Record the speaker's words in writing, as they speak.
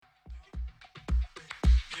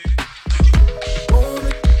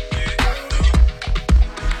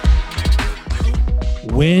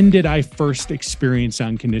When did I first experience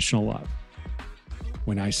unconditional love?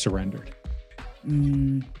 When I surrendered.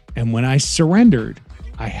 And when I surrendered,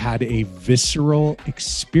 I had a visceral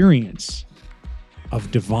experience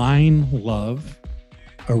of divine love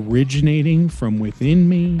originating from within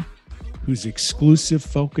me, whose exclusive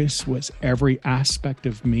focus was every aspect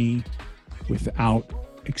of me without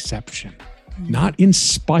exception, not in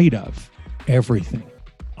spite of everything,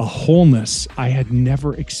 a wholeness I had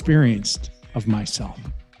never experienced of myself.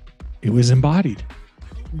 It was embodied.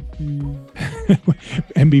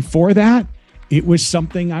 And before that, it was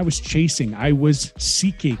something I was chasing. I was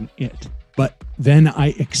seeking it, but then I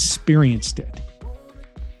experienced it.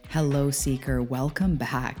 Hello, Seeker. Welcome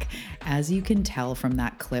back. As you can tell from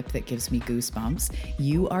that clip that gives me goosebumps,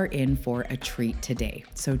 you are in for a treat today.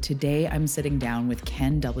 So today I'm sitting down with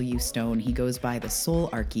Ken W. Stone. He goes by the Soul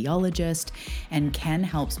Archaeologist, and Ken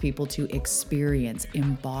helps people to experience,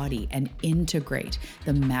 embody, and integrate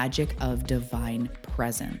the magic of divine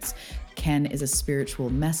presence. Ken is a spiritual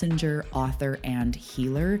messenger, author, and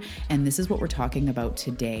healer, and this is what we're talking about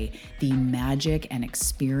today, the magic and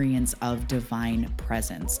experience of divine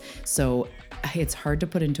presence. So it's hard to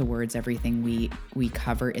put into words everything we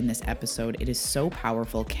cover in this episode. It is so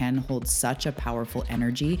powerful. Ken holds such a powerful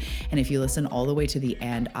energy, and if you listen all the way to the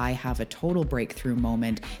end, I have a total breakthrough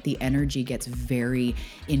moment. The energy gets very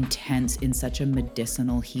intense in such a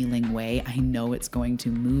medicinal, healing way. I know it's going to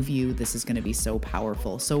move you. This is going to be so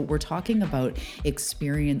powerful. So we're talking about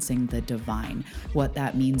experiencing the divine, what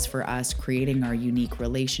that means for us, creating our unique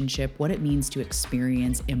relationship, what it means to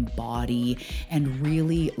experience, embody, and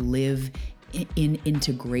really live in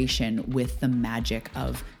integration with the magic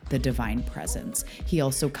of the divine presence. He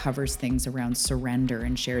also covers things around surrender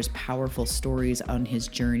and shares powerful stories on his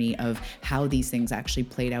journey of how these things actually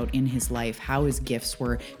played out in his life, how his gifts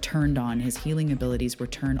were turned on, his healing abilities were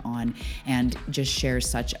turned on, and just shares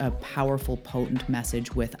such a powerful, potent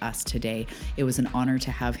message with us today. It was an honor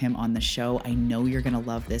to have him on the show. I know you're going to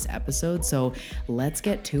love this episode, so let's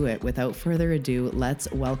get to it. Without further ado,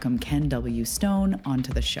 let's welcome Ken W. Stone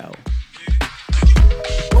onto the show.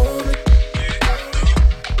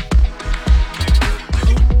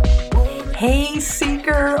 Hey,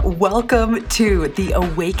 Seeker, welcome to the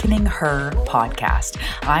Awakening Her podcast.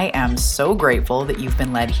 I am so grateful that you've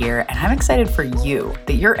been led here, and I'm excited for you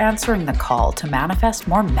that you're answering the call to manifest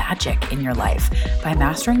more magic in your life by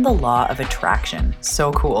mastering the law of attraction.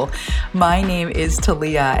 So cool. My name is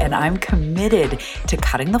Talia, and I'm committed to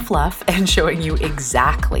cutting the fluff and showing you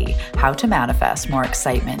exactly how to manifest more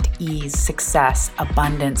excitement, ease, success,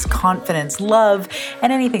 abundance, confidence, love,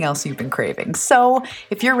 and anything else you've been craving. So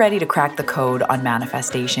if you're ready to crack the code on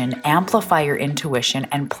manifestation, amplify your intuition,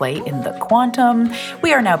 and play in the quantum,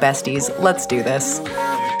 we are now besties. Let's do this.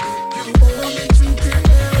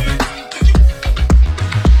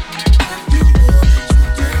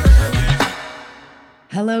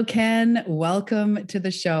 Hello, Ken. Welcome to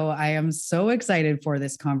the show. I am so excited for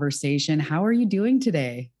this conversation. How are you doing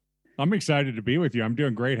today? I'm excited to be with you. I'm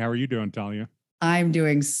doing great. How are you doing, Talia? I'm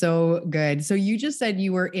doing so good. So you just said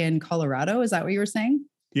you were in Colorado. Is that what you were saying?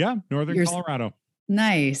 Yeah, Northern Colorado.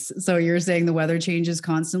 Nice. So you're saying the weather changes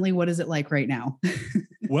constantly. What is it like right now?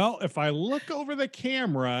 Well, if I look over the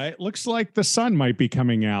camera, it looks like the sun might be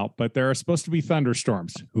coming out, but there are supposed to be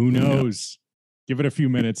thunderstorms. Who knows? Give it a few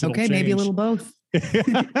minutes. Okay, maybe a little both.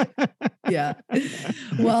 Yeah.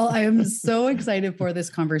 Well, I am so excited for this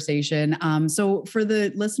conversation. So for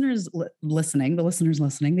the listeners listening,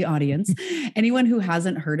 the audience, anyone who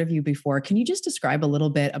hasn't heard of you before, can you just describe a little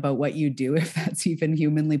bit about what you do, if that's even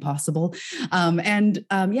humanly possible?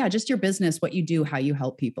 Just your business, what you do, how you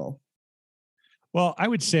help people. Well, I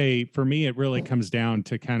would say for me, it really comes down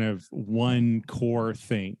to kind of one core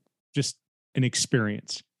thing, just an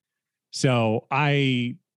experience. So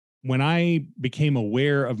when I became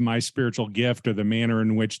aware of my spiritual gift or the manner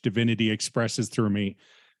in which divinity expresses through me,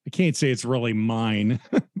 I can't say it's really mine,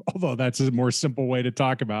 although that's a more simple way to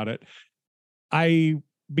talk about it. I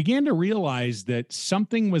began to realize that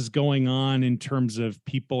something was going on in terms of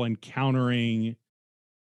people encountering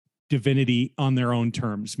divinity on their own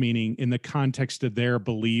terms, meaning in the context of their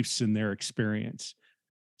beliefs and their experience.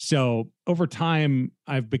 So over time,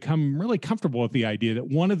 I've become really comfortable with the idea that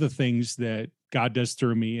one of the things that God does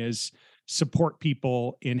through me is support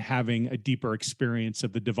people in having a deeper experience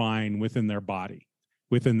of the divine within their body,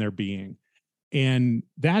 within their being. And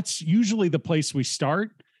that's usually the place we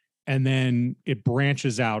start. And then it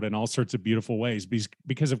branches out in all sorts of beautiful ways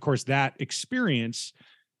because of course, that experience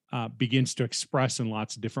begins to express in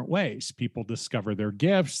lots of different ways. People discover their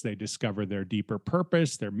gifts, they discover their deeper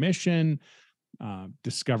purpose, their mission.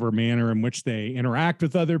 discover manner in which they interact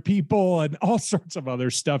with other people, and all sorts of other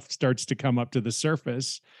stuff starts to come up to the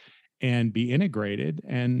surface and be integrated.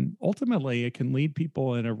 And ultimately, it can lead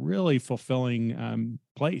people in a really fulfilling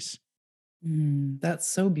place. That's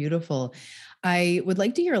so beautiful. I would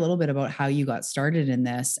like to hear a little bit about how you got started in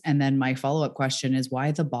this. And then my follow-up question is, why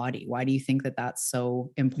the body? Why do you think that that's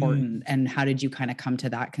so important? And how did you kind of come to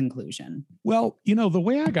that conclusion? Well, the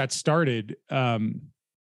way I got started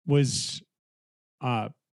was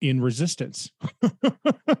in resistance.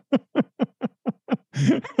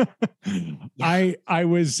 Yeah. I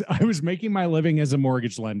was making my living as a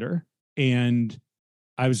mortgage lender, and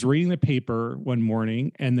I was reading the paper one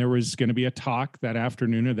morning, and there was going to be a talk that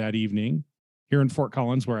afternoon or that evening here in Fort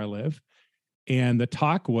Collins, where I live. And the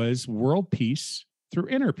talk was world peace through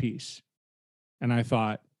inner peace. And I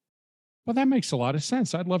thought, well, that makes a lot of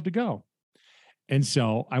sense. I'd love to go. And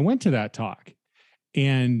so I went to that talk.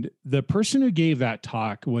 And the person who gave that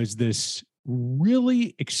talk was this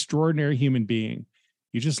really extraordinary human being.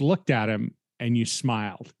 You just looked at him and you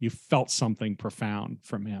smiled. You felt something profound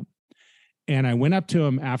from him. And I went up to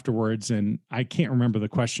him afterwards, and I can't remember the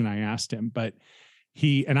question I asked him, but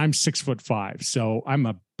and I'm 6'5", so I'm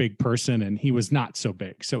a big person, and he was not so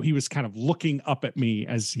big. So he was kind of looking up at me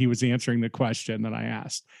as he was answering the question that I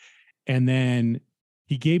asked. And then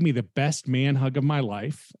he gave me the best man hug of my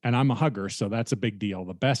life. And I'm a hugger, so that's a big deal,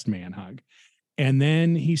 the best man hug. And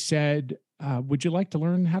then he said, would you like to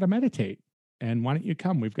learn how to meditate? And why don't you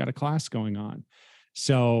come? We've got a class going on.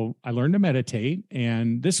 So I learned to meditate.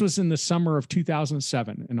 And this was in the summer of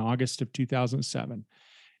 2007, in August of 2007.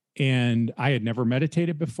 And I had never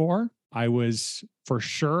meditated before. I was for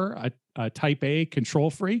sure a type A control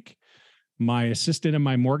freak. My assistant in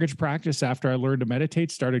my mortgage practice, after I learned to meditate,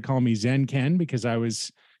 started calling me Zen Ken, because I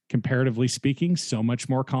was, comparatively speaking, so much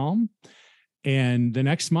more calm. And the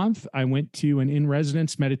next month, I went to an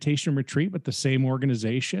in-residence meditation retreat with the same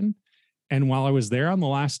organization. And while I was there on the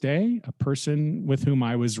last day, a person with whom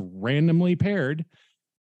I was randomly paired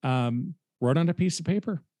wrote on a piece of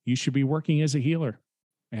paper, "You should be working as a healer."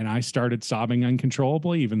 And I started sobbing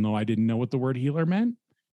uncontrollably, even though I didn't know what the word healer meant.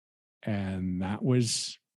 And that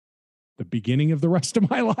was the beginning of the rest of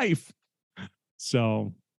my life.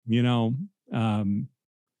 So,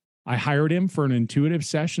 I hired him for an intuitive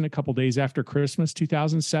session a couple days after Christmas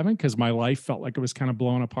 2007, because my life felt like it was kind of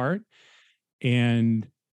blowing apart. And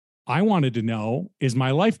I wanted to know, is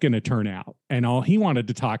my life going to turn out? And all he wanted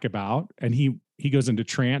to talk about, and he goes into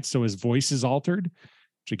trance, so his voice is altered,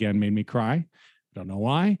 which again made me cry. Don't know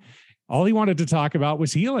why. All he wanted to talk about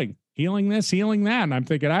was healing this, healing that. And I'm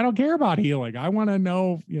thinking, I don't care about healing. I want to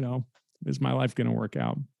know, is my life going to work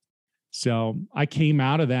out? So I came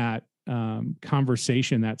out of that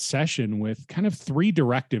conversation, that session, with kind of 3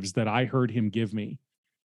 directives that I heard him give me.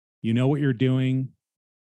 You know what you're doing.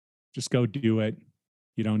 Just go do it.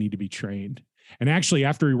 You don't need to be trained. And actually,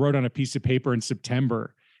 after he wrote on a piece of paper in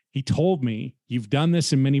September, he told me, "You've done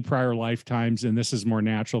this in many prior lifetimes, and this is more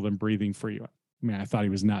natural than breathing for you." I mean, I thought he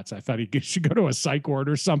was nuts. I thought he should go to a psych ward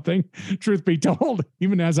or something, truth be told,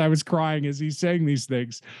 even as I was crying as he's saying these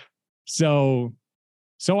things. So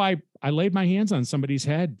I laid my hands on somebody's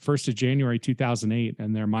head 1st of January 2008,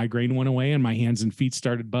 and their migraine went away, and my hands and feet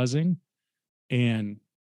started buzzing. And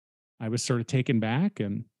I was sort of taken back,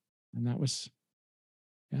 and that was,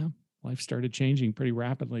 life started changing pretty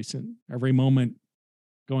rapidly. So every moment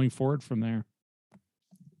going forward from there.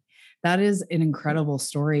 That is an incredible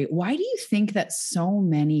story. Why do you think that so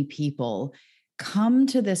many people come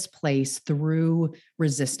to this place through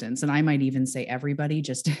resistance? And I might even say everybody,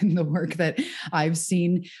 just in the work that I've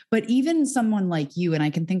seen, but even someone like you, and I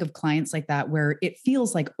can think of clients like that, where it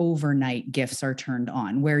feels like overnight gifts are turned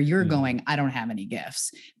on, where you're going, I don't have any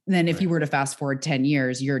gifts. And then if you were to fast forward 10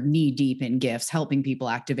 years, you're knee deep in gifts, helping people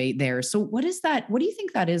activate theirs. So what is that? What do you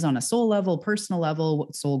think that is on a soul level, personal level,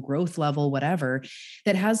 soul growth level, whatever,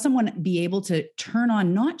 that has someone be able to turn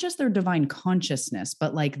on not just their divine consciousness,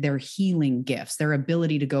 but like their healing gifts, their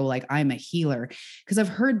ability to go like, I'm a healer? Because I've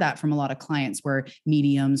heard that from a lot of clients where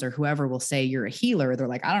mediums or whoever will say you're a healer. They're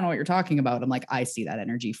like, I don't know what you're talking about. I'm like, I see that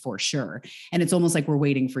energy for sure. And it's almost like you're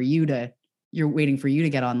waiting for you to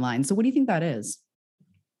get online. So what do you think that is?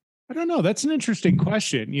 I don't know. That's an interesting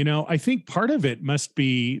question. I think part of it must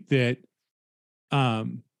be that,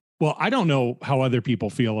 well, I don't know how other people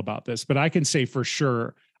feel about this, but I can say for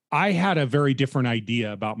sure, I had a very different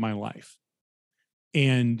idea about my life.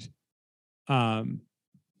 And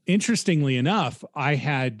interestingly enough, I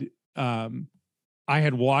had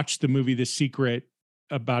watched the movie The Secret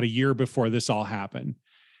about a year before this all happened.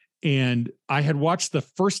 And I had watched the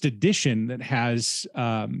first edition that has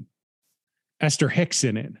Esther Hicks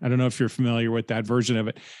in it. I don't know if you're familiar with that version of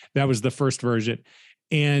it. That was the first version.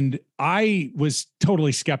 And I was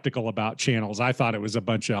totally skeptical about channels. I thought it was a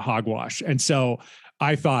bunch of hogwash. And so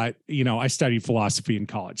I thought, I studied philosophy in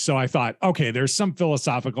college. So I thought, okay, there's some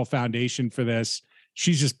philosophical foundation for this.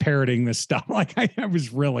 She's just parroting this stuff. Like I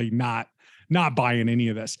was really not buying any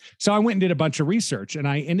of this. So I went and did a bunch of research, and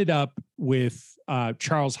I ended up with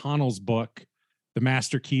Charles Haanel's book, The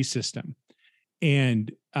Master Key System.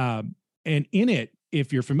 And in it,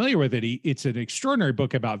 if you're familiar with it, it's an extraordinary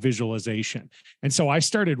book about visualization. And so I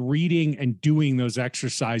started reading and doing those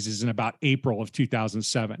exercises in about April of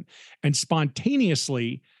 2007. And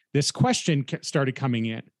spontaneously, this question started coming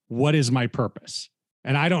in: what is my purpose?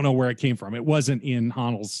 And I don't know where it came from. It wasn't in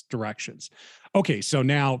Haanel's directions. Okay, so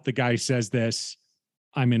now the guy says this,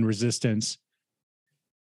 I'm in resistance.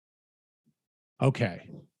 Okay,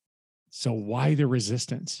 so why the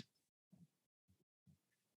resistance?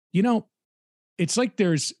 It's like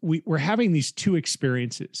we're having these two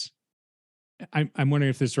experiences. I'm wondering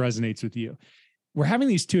if this resonates with you. We're having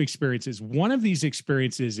these two experiences. One of these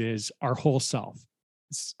experiences is our whole self.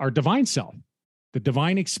 It's our divine self, the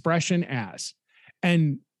divine expression as.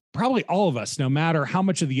 And probably all of us, no matter how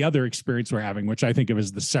much of the other experience we're having, which I think of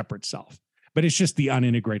as the separate self, but it's just the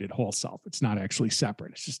unintegrated whole self. It's not actually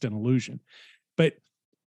separate. It's just an illusion. But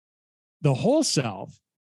the whole self,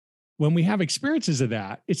 when we have experiences of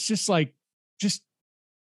that, it's just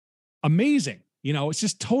amazing. It's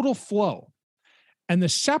just total flow. And the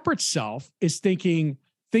separate self is thinking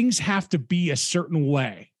things have to be a certain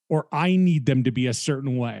way, or I need them to be a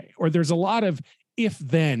certain way. Or there's a lot of if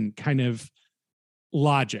then kind of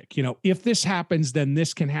logic. If this happens, then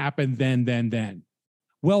this can happen, then.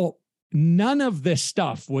 Well, none of this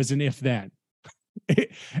stuff was an if then.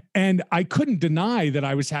 And I couldn't deny that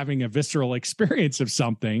I was having a visceral experience of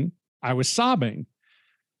something. I was sobbing.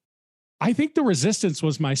 I think the resistance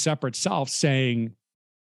was my separate self saying,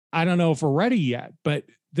 I don't know if we're ready yet, but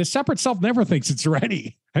the separate self never thinks it's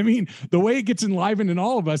ready. I mean, the way it gets enlivened in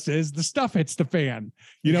all of us is the stuff hits the fan.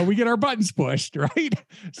 We get our buttons pushed, right?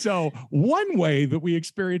 So one way that we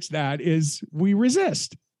experience that is we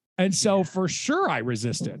resist. And so for sure I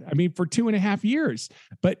resisted. I mean, for 2.5 years,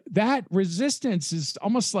 but that resistance is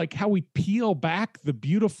almost like how we peel back the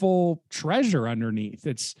beautiful treasure underneath.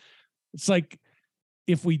 It's like,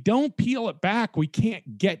 if we don't peel it back, we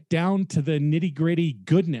can't get down to the nitty-gritty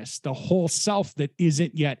goodness, the whole self that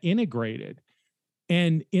isn't yet integrated.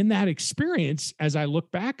 And in that experience, as I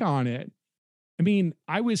look back on it, I mean,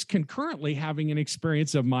 I was concurrently having an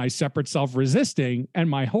experience of my separate self resisting and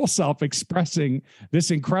my whole self expressing this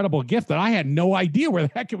incredible gift that I had no idea where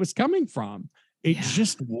the heck it was coming from. It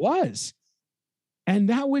just was. And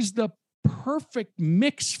that was the perfect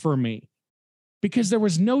mix for me, because there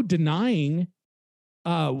was no denying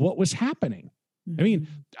what was happening. I mean,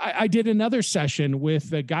 I did another session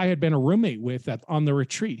with a guy I had been a roommate with on the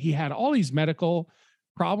retreat. He had all these medical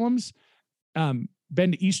problems, been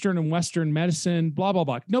to Eastern and Western medicine, blah, blah,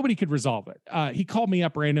 blah. Nobody could resolve it. He called me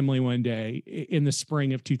up randomly one day in the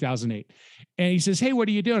spring of 2008. And he says, hey, what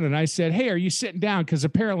are you doing? And I said, hey, are you sitting down? Because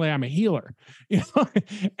apparently I'm a healer.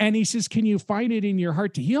 And he says, can you find it in your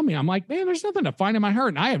heart to heal me? I'm like, man, there's nothing to find in my heart.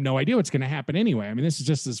 And I have no idea what's going to happen anyway. I mean, this is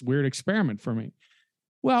just this weird experiment for me.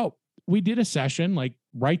 Well, we did a session like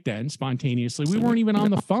right then, spontaneously. We weren't even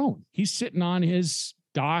on the phone. He's sitting on his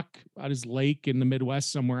dock at his lake in the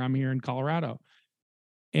Midwest somewhere. I'm here in Colorado.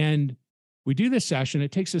 And we do this session.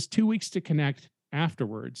 It takes us 2 weeks to connect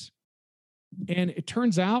afterwards. And it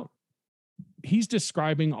turns out he's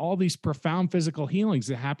describing all these profound physical healings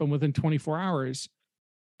that happen within 24 hours.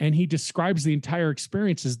 And he describes the entire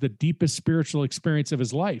experience as the deepest spiritual experience of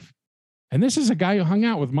his life. And this is a guy who hung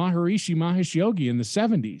out with Maharishi Mahesh Yogi in the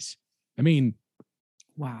 70s. I mean,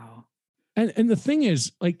 wow. And the thing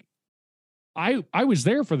is, like, I was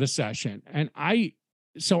there for the session, and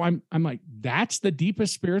I'm like, that's the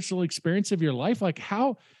deepest spiritual experience of your life. Like,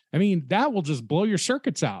 how? I mean, that will just blow your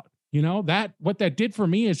circuits out. What that did for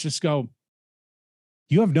me is just go,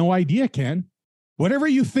 you have no idea, Ken. Whatever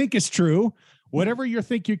you think is true, whatever you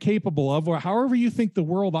think you're capable of, or however you think the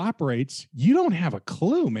world operates, you don't have a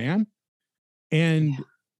clue, man. And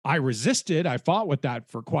I resisted. I fought with that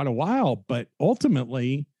for quite a while, but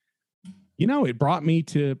ultimately, it brought me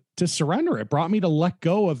to surrender. It brought me to let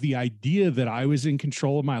go of the idea that I was in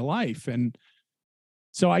control of my life. And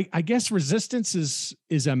so I guess resistance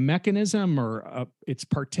is a mechanism, or it's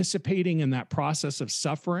participating in that process of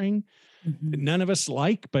suffering that none of us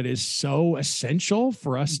like, but is so essential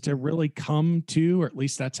for us to really come to, or at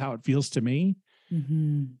least that's how it feels to me.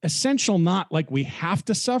 Essential, not like we have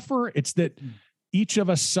to suffer. It's that each of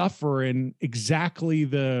us suffer in exactly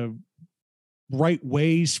the right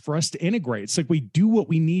ways for us to integrate. It's like we do what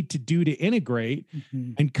we need to do to integrate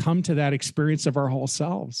and come to that experience of our whole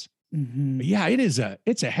selves. But yeah,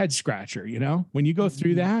 it's a head scratcher, when you go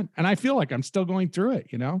through that. And I feel like I'm still going through it,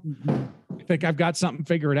 I think I've got something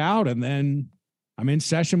figured out, and then I'm in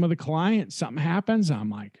session with a client, something happens. I'm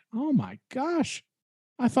like, oh my gosh,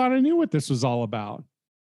 I thought I knew what this was all about.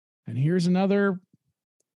 And here's another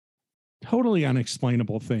totally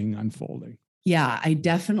unexplainable thing unfolding. Yeah, I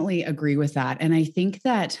definitely agree with that. And I think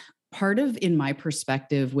that part of, in my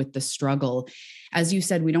perspective with the struggle, as you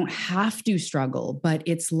said, we don't have to struggle, but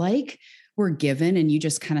it's like we're given, and you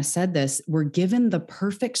just kind of said this, we're given the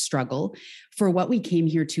perfect struggle for what we came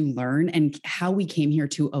here to learn and how we came here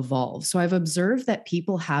to evolve. So I've observed that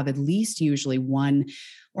people have at least usually one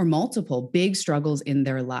or multiple big struggles in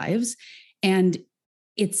their lives. And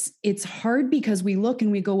it's hard because we look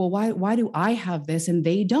and we go, well, why do I have this and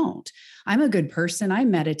they don't? I'm a good person. I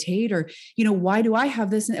meditate, or, why do I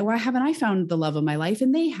have this? And why haven't I found the love of my life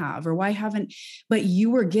and they have, or why haven't, but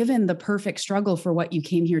you were given the perfect struggle for what you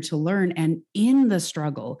came here to learn. And in the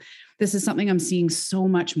struggle, this is something I'm seeing so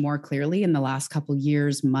much more clearly in the last couple of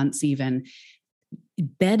years, months, even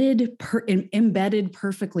embedded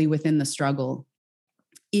perfectly within the struggle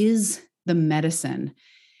is the medicine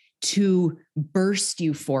to burst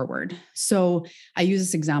you forward. So I use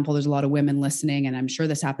this example. There's a lot of women listening, and I'm sure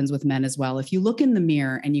this happens with men as well. If you look in the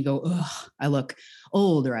mirror and you go, oh, I look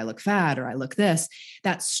old, or I look fat, or I look this,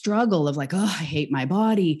 that struggle of like, oh, I hate my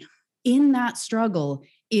body. In that struggle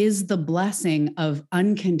is the blessing of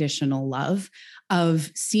unconditional love,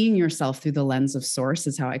 of seeing yourself through the lens of source,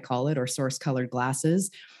 is how I call it, or source colored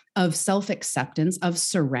glasses, of self-acceptance, of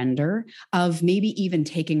surrender, of maybe even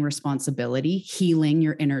taking responsibility, healing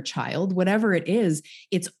your inner child, whatever it is,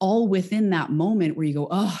 it's all within that moment where you go,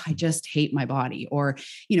 oh, I just hate my body, or,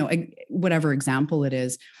 whatever example it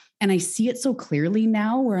is. And I see it so clearly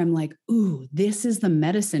now where I'm like, ooh, this is the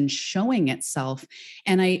medicine showing itself.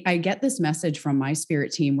 And I get this message from my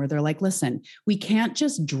spirit team where they're like, listen, we can't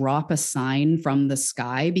just drop a sign from the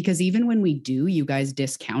sky, because even when we do, you guys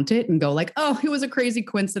discount it and go like, oh, it was a crazy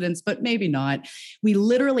coincidence, but maybe not. We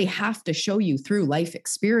literally have to show you through life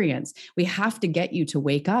experience. We have to get you to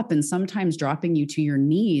wake up, and sometimes dropping you to your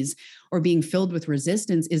knees or being filled with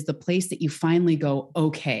resistance is the place that you finally go,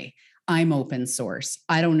 okay, I'm open source.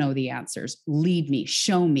 I don't know the answers. Lead me,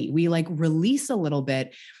 show me. We like release a little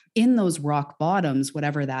bit in those rock bottoms,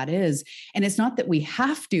 whatever that is. And it's not that we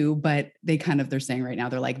have to, but they're saying right now,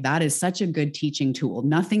 they're like, that is such a good teaching tool.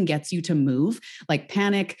 Nothing gets you to move like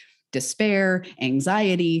panic, despair,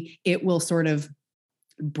 anxiety. It will sort of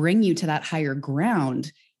bring you to that higher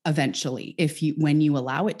ground eventually, when you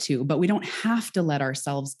allow it to, but we don't have to let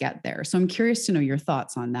ourselves get there. So I'm curious to know your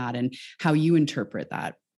thoughts on that and how you interpret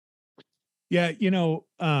that. Yeah,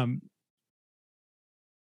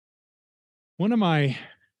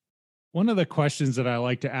 one of the questions that I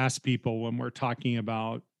like to ask people when we're talking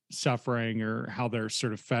about suffering or how they're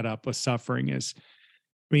sort of fed up with suffering is,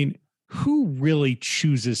 who really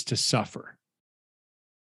chooses to suffer?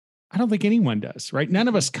 I don't think anyone does, right? None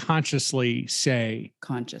of us consciously say,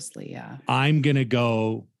 yeah, I'm going to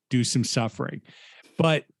go do some suffering.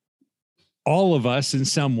 But all of us in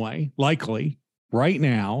some way, likely, right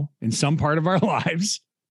now, in some part of our lives,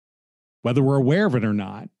 whether we're aware of it or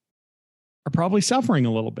not, are probably suffering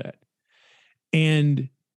a little bit. And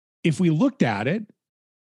if we looked at it,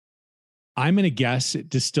 I'm going to guess it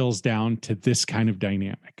distills down to this kind of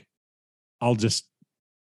dynamic. I'll just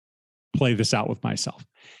play this out with myself.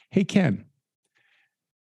 Hey, Ken,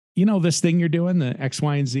 this thing you're doing, the X,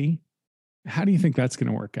 Y, and Z, how do you think that's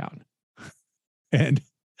going to work out? And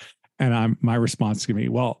my response is going to be,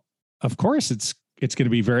 well, of course it's going to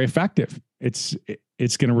be very effective. It's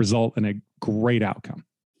going to result in a great outcome.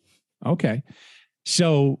 Okay.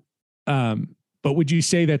 So, but would you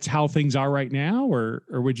say that's how things are right now? Or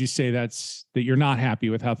would you say that you're not happy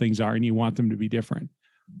with how things are and you want them to be different?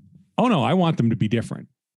 Oh no, I want them to be different.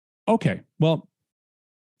 Okay. Well,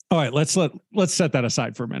 all right, let's set that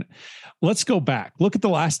aside for a minute. Let's go back. Look at the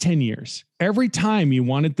last 10 years. Every time you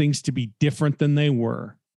wanted things to be different than they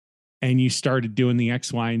were, and you started doing the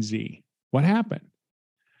X, Y, and Z, what happened?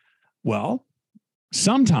 Well,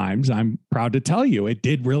 sometimes I'm proud to tell you it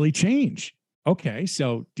did really change. Okay,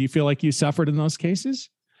 so do you feel like you suffered in those cases?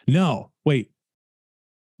 No, wait,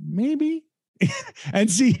 maybe.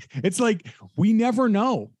 And see, it's like we never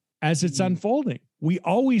know as it's unfolding. We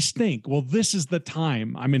always think, well, this is the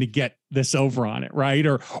time I'm going to get this over on it, right?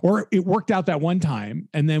 Or it worked out that one time,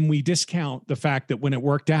 and then we discount the fact that when it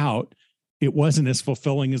worked out, it wasn't as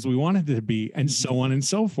fulfilling as we wanted it to be, and so on and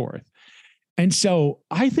so forth. And so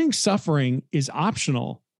I think suffering is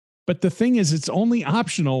optional, But the thing is, it's only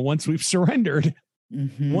optional once we've surrendered,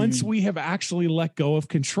 once Mhm. we have actually let go of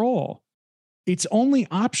control. It's only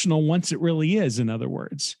optional once it really is, in other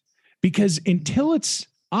words, because until it's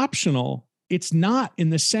optional, it's not,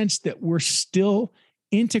 in the sense that we're still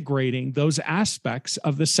integrating those aspects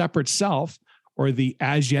of the separate self or the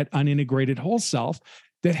as yet unintegrated whole self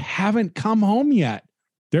that haven't come home yet.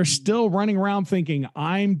 They're still running around thinking,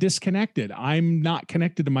 I'm disconnected, I'm not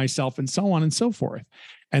connected to myself, and so on and so forth.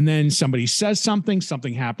 And then somebody says something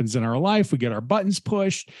happens in our life, we get our buttons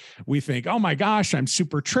pushed, we think, oh my gosh, I'm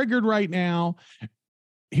super triggered right now.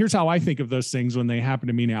 Here's how I think of those things when they happen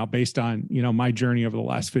to me now, based on, my journey over the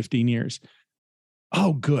last 15 years.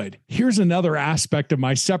 Oh, good. Here's another aspect of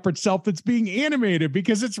my separate self that's being animated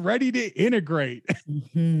because it's ready to integrate.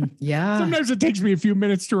 Mhm. Yeah. Sometimes it takes me a few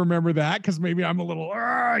minutes to remember that because maybe I'm a little,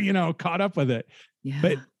 caught up with it.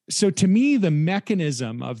 But Yeah. so to me, the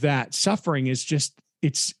mechanism of that suffering is just,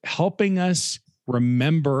 it's helping us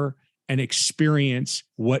remember and experience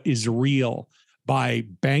what is real by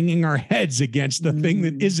banging our heads against the thing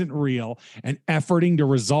that Mm. isn't real and efforting to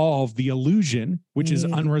resolve the illusion, which is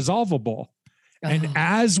Mm. unresolvable. And Oh.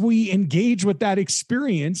 as we engage with that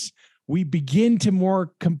experience, we begin to more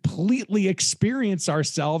completely experience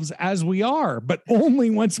ourselves as we are, but only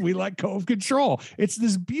once we let go of control. It's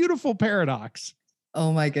this beautiful paradox.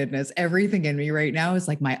 Oh my goodness. Everything in me right now is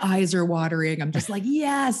like my eyes are watering. I'm just like,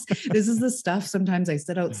 yes, this is the stuff. Sometimes I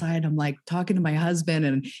sit outside, I'm like talking to my husband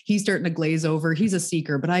and he's starting to glaze over. He's a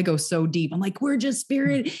seeker, but I go so deep. I'm like, we're just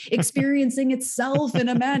spirit experiencing itself. And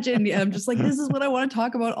imagine, I'm just like, this is what I want to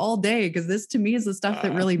talk about all day, because this to me is the stuff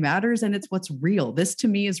that really matters. And it's what's real. This to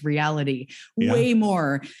me is reality, Yeah. way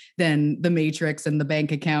more than the matrix and the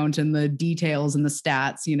bank account and the details and the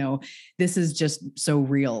stats. This is just so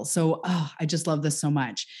real. So I just love this so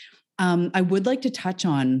much. I would like to touch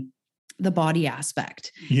on the body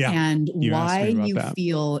aspect and why you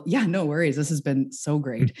feel, no worries. This has been so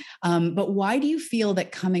great. But why do you feel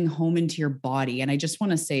that coming home into your body? And I just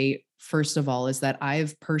want to say, first of all, is that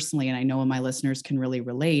I've personally, and I know my listeners can really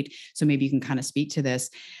relate, so maybe you can kind of speak to this.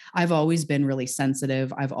 I've always been really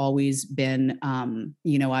sensitive. I've always been,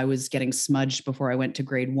 I was getting smudged before I went to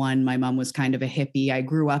grade 1. My mom was kind of a hippie. I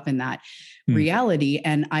grew up in that reality.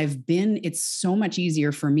 And it's so much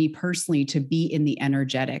easier for me personally to be in the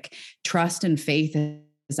energetic. Trust and faith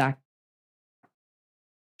is actually,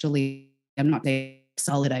 I'm not saying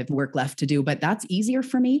solid, I have work left to do, but that's easier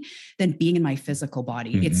for me than being in my physical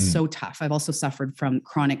body. It's so tough. I've also suffered from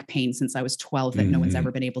chronic pain since I was 12 that no one's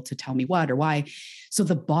ever been able to tell me what or why. So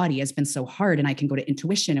the body has been so hard, and I can go to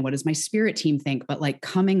intuition and what does my spirit team think? But like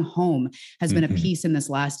coming home has been a piece in this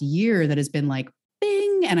last year that has been like,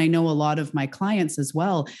 bing. And I know a lot of my clients as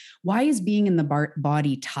well. Why is being in the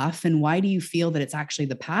body tough? And why do you feel that it's actually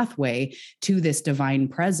the pathway to this divine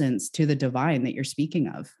presence, to the divine that you're speaking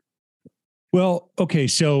of? Well, okay.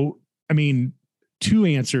 So, I mean, two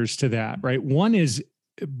answers to that, right? One is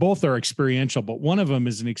both are experiential, but one of them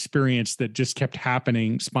is an experience that just kept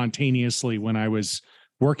happening spontaneously when I was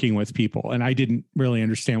working with people and I didn't really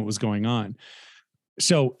understand what was going on.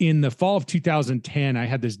 So in the fall of 2010, I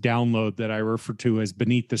had this download that I refer to as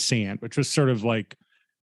Beneath the Sand, which was sort of like,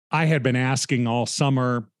 I had been asking all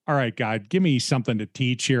summer, all right, God, give me something to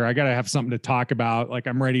teach here. I got to have something to talk about. Like,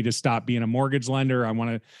 I'm ready to stop being a mortgage lender. I want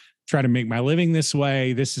to try to make my living this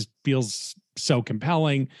way. Feels so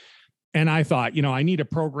compelling. And I thought, I need a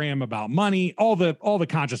program about money, all the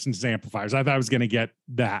consciousness amplifiers. I thought I was going to get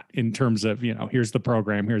that in terms of, here's the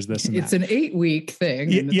program, here's this and it's that. an 8-week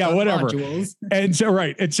thing. Yeah, whatever. Modules. And so,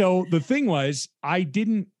 right. And so the thing was, I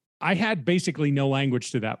had basically no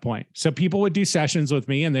language to that point. So people would do sessions with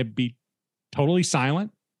me and they'd be totally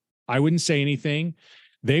silent. I wouldn't say anything.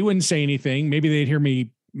 They wouldn't say anything. Maybe they'd hear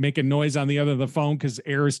me make a noise on the other of the phone because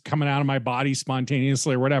air is coming out of my body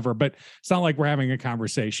spontaneously or whatever, but it's not like we're having a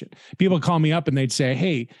conversation. People call me up and they'd say,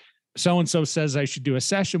 hey, so-and-so says I should do a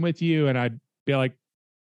session with you. And I'd be like,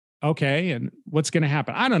 okay. And what's going to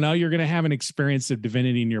happen? I don't know. You're going to have an experience of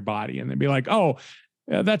divinity in your body. And they'd be like, oh,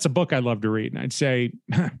 that's a book I'd love to read. And I'd say,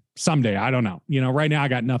 someday, I don't know. Right now I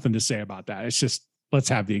got nothing to say about that. It's just, let's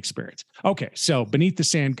have the experience. Okay. So Beneath the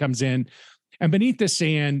Sand comes in. And Beneath the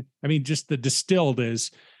Sand, I mean, just the distilled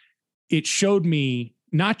is, it showed me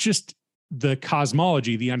not just the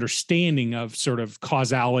cosmology, the understanding of sort of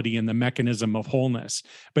causality and the mechanism of wholeness,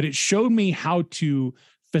 but it showed me how to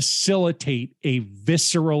facilitate a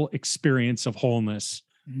visceral experience of wholeness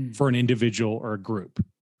for an individual or a group.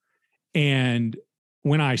 And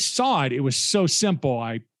when I saw it, it was so simple.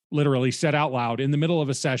 I literally said out loud in the middle of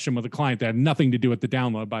a session with a client that had nothing to do with the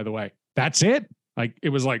download, by the way, that's it. Like, it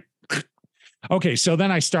was like, Okay. So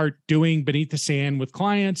then I start doing Beneath the Sand with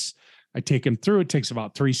clients. I take them through. It takes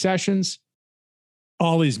about 3 sessions.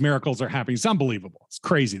 All these miracles are happening. It's unbelievable. It's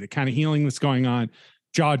crazy. The kind of healing that's going on,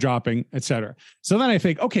 jaw dropping, et cetera. So then I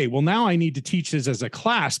think, okay, well, now I need to teach this as a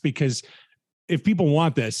class, because if people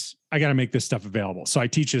want this, I got to make this stuff available. So I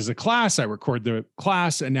teach as a class, I record the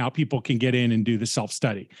class, and now people can get in and do the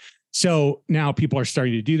self-study. So now people are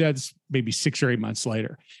starting to do that. It's maybe 6 or 8 months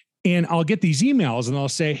later. And I'll get these emails and they'll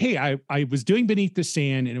say, hey, I was doing Beneath the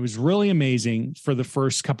Sand and it was really amazing for the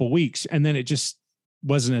first couple of weeks. And then it just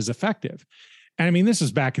wasn't as effective. And I mean, this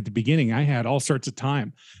is back at the beginning. I had all sorts of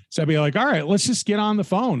time. So I'd be like, all right, let's just get on the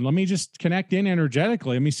phone. Let me just connect in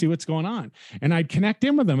energetically. Let me see what's going on. And I'd connect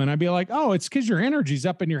in with them and I'd be like, oh, it's because your energy's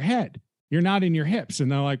up in your head. You're not in your hips.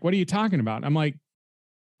 And they're like, what are you talking about? I'm like,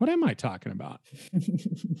 what am I talking about?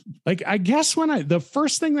 Like, I guess the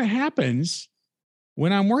first thing that happens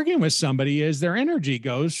when I'm working with somebody is their energy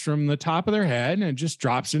goes from the top of their head and it just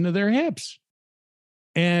drops into their hips.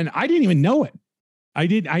 And I didn't even know it. I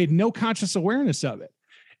had no conscious awareness of it.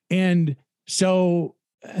 And so,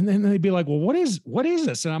 and then they'd be like, well, what is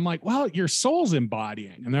this? And I'm like, well, your soul's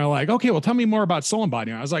embodying. And they're like, okay, well, tell me more about soul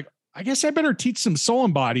embodiment. I was like, I guess I better teach some soul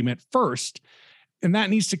embodiment first. And that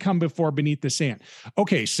needs to come before Beneath the Sand.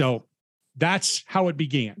 Okay. So that's how it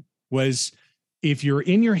began, was if you're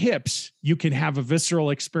in your hips, you can have a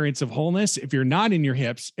visceral experience of wholeness. If you're not in your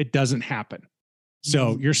hips, it doesn't happen.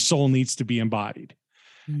 So your soul needs to be embodied.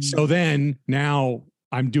 So then now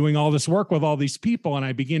I'm doing all this work with all these people, and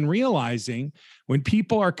I begin realizing when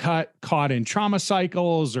people are caught in trauma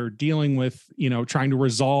cycles or dealing with, trying to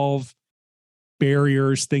resolve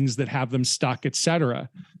barriers, things that have them stuck, et cetera,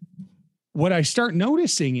 what I start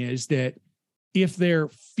noticing is that if they're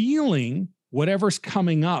feeling whatever's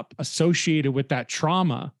coming up associated with that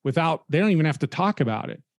trauma they don't even have to talk about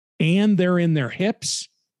it, and they're in their hips,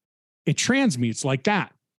 it transmutes like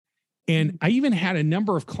that. And I even had a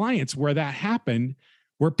number of clients where that happened,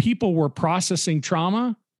 where people were processing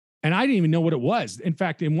trauma and I didn't even know what it was. In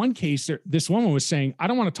fact, in one case, this woman was saying, I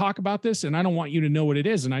don't want to talk about this and I don't want you to know what it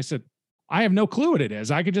is. And I said, I have no clue what it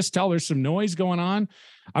is. I could just tell there's some noise going on.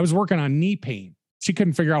 I was working on knee pain. She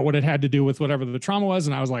couldn't figure out what it had to do with whatever the trauma was.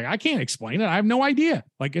 And I was like, I can't explain it. I have no idea.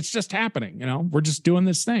 Like, it's just happening. We're just doing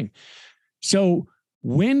this thing. So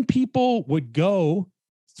when people would go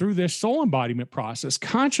through this soul embodiment process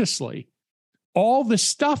consciously, all this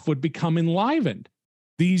stuff would become enlivened.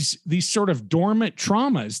 These sort of dormant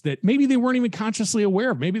traumas that maybe they weren't even consciously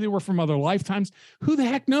aware of. Maybe they were from other lifetimes. Who the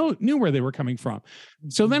heck knew where they were coming from?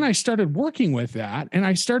 So then I started working with that, and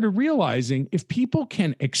I started realizing if people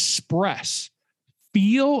can express,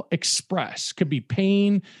 could be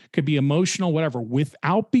pain, could be emotional, whatever,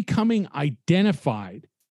 without becoming identified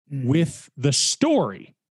with the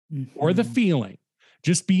story or the feeling,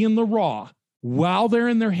 just be in the raw while they're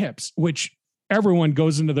in their hips, which everyone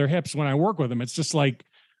goes into their hips when I work with them. It's just like,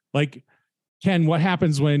 Ken, what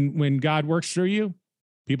happens when God works through you?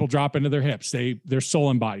 People drop into their hips. Their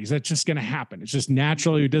soul embodies. That's just going to happen. It's just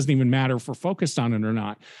naturally, it doesn't even matter if we're focused on it or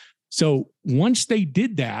not. So once they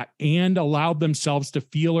did that and allowed themselves to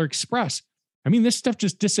feel or express, I mean, this stuff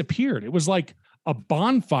just disappeared. It was like a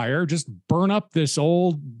bonfire, just burn up this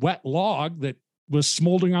old wet log that was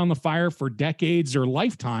smoldering on the fire for decades or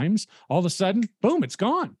lifetimes. All of a sudden, boom, it's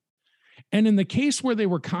gone. And in the case where they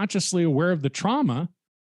were consciously aware of the trauma,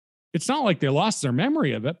 it's not like they lost their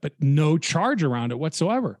memory of it, but no charge around it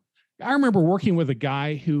whatsoever. I remember working with a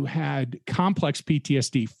guy who had complex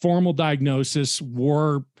PTSD, formal diagnosis,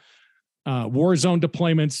 war zone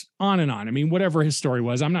deployments, on and on. I mean, whatever his story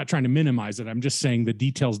was, I'm not trying to minimize it. I'm just saying the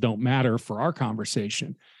details don't matter for our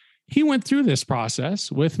conversation. He went through this process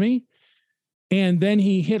with me, and then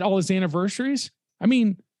he hit all his anniversaries. I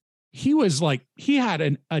mean, he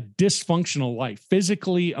had a dysfunctional life,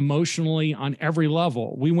 physically, emotionally, on every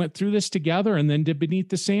level. We went through this together and then did Beneath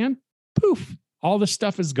the Sand. Poof, all the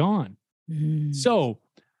stuff is gone. So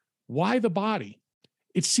why the body?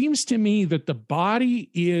 It seems to me that the body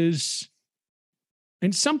is,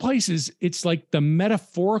 in some places, it's like the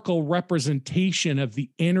metaphorical representation of the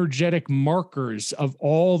energetic markers of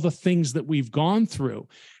all the things that we've gone through.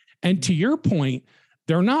 And to your point,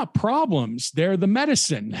 they're not problems. They're the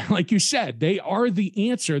medicine. Like you said, they are the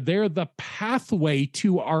answer. They're the pathway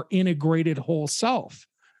to our integrated whole self.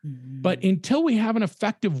 But until we have an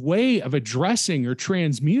effective way of addressing or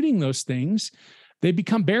transmuting those things, they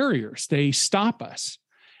become barriers. They stop us.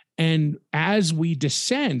 And as we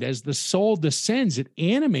descend, as the soul descends, it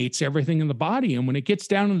animates everything in the body. And when it gets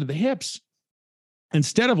down into the hips,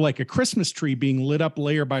 instead of like a Christmas tree being lit up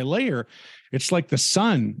layer by layer, it's like the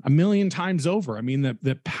sun 1,000,000 times over. I mean,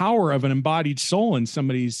 the power of an embodied soul in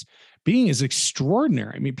somebody's being is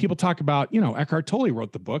extraordinary. I mean, people talk about, Eckhart Tolle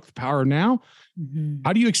wrote the book, The Power of Now.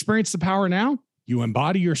 How do you experience the power now? You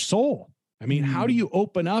embody your soul. I mean, how do you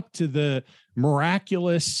open up to the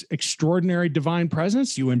miraculous, extraordinary divine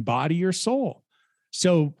presence? You embody your soul.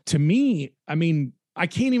 So to me, I mean, I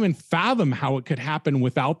can't even fathom how it could happen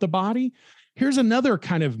without the body. Here's another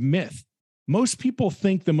kind of myth. Most people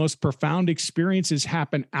think the most profound experiences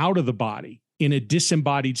happen out of the body in a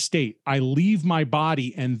disembodied state. I leave my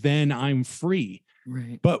body and then I'm free.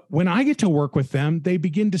 Right. But when I get to work with them, they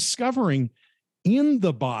begin discovering in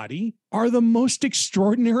the body are the most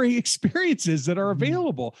extraordinary experiences that are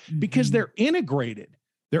available because they're integrated.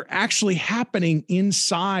 They're actually happening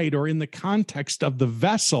inside or in the context of the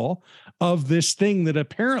vessel of this thing that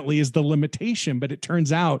apparently is the limitation, but it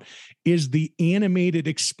turns out is the animated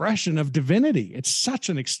expression of divinity. It's such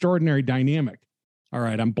an extraordinary dynamic. All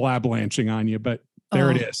right, I'm blablanching on you, but there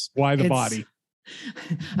it is. Why the body?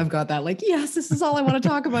 I've got that. Like, yes, this is all I want to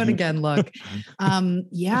talk about again. Look,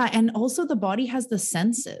 yeah. And also the body has the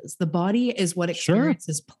senses. The body is what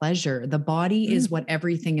experiences pleasure. The body is what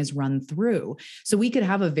everything is run through. So we could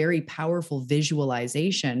have a very powerful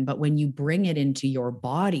visualization, but when you bring it into your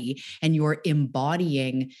body and you're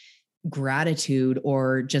embodying gratitude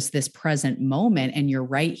or just this present moment, and you're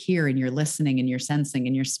right here and you're listening and you're sensing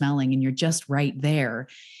and you're smelling and you're just right there,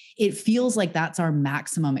 it feels like that's our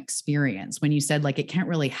maximum experience. When you said like, it can't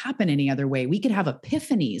really happen any other way, we could have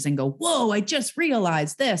epiphanies and go, whoa, I just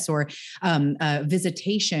realized this, or a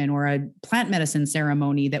visitation or a plant medicine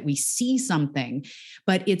ceremony that we see something,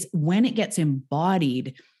 but it's when it gets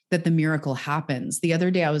embodied that the miracle happens. The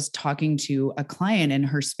other day I was talking to a client and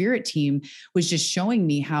her spirit team was just showing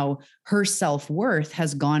me how her self-worth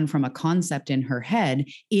has gone from a concept in her head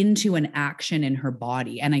into an action in her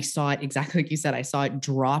body. And I saw it exactly like you said, I saw it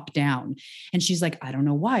drop down. And she's like, I don't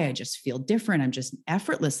know why, I just feel different. I'm just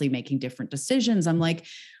effortlessly making different decisions. I'm like,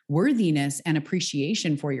 worthiness and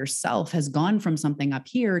appreciation for yourself has gone from something up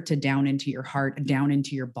here to down into your heart, down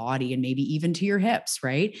into your body, and maybe even to your hips.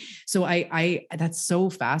 Right. So I that's so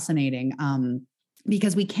fascinating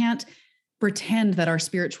because we can't pretend that our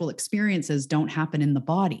spiritual experiences don't happen in the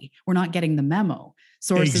body. We're not getting the memo.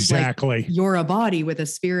 Sources like, you're a body with a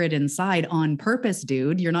spirit inside on purpose,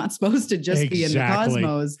 dude. You're not supposed to just be in the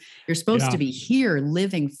cosmos. You're supposed to be here,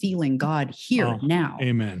 living, feeling God here now.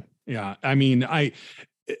 Amen. Yeah. I mean,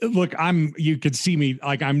 look, you could see me,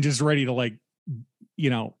 like, I'm just ready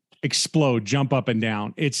to explode, jump up and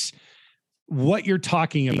down. It's what you're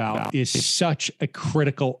talking about is such a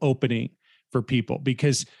critical opening for people,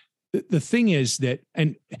 because the thing is that,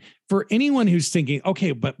 and for anyone who's thinking,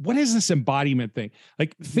 okay, but what is this embodiment thing?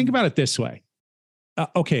 Like, think about it this way.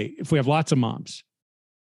 Okay. If we have lots of moms,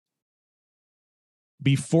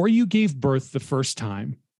 before you gave birth the first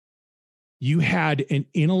time, you had an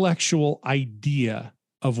intellectual idea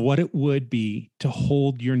of what it would be to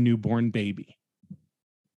hold your newborn baby.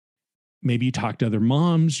 Maybe you talked to other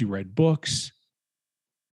moms, you read books,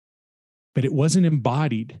 but it wasn't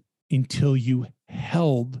embodied until you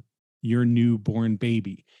held your newborn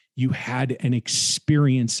baby. You had an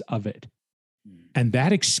experience of it. And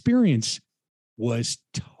that experience was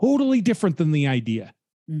totally different than the idea.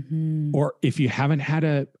 Or if you haven't had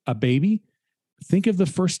a baby, think of the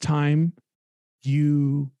first time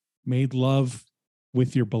you made love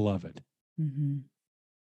with your beloved.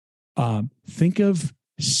 Think of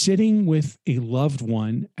sitting with a loved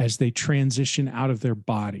one as they transition out of their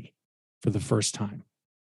body for the first time.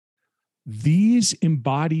 These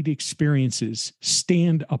embodied experiences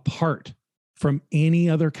stand apart from any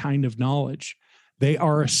other kind of knowledge. They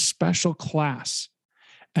are a special class.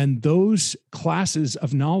 And those classes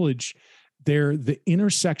of knowledge, they're the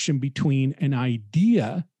intersection between an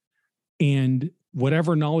idea and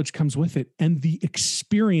whatever knowledge comes with it and the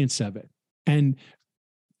experience of it. And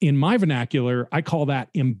in my vernacular, I call that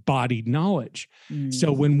embodied knowledge.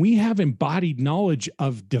 So when we have embodied knowledge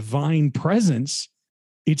of divine presence,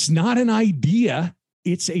 it's not an idea,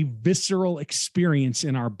 it's a visceral experience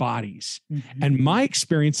in our bodies. And my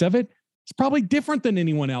experience of it is probably different than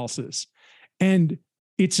anyone else's. And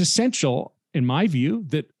it's essential, in my view,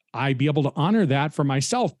 that I be able to honor that for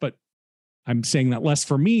myself, but I'm saying that less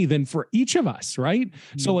for me than for each of us, right?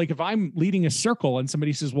 So like if I'm leading a circle and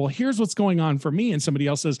somebody says, well, here's what's going on for me, and somebody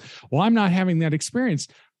else says, well, I'm not having that experience,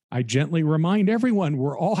 I gently remind everyone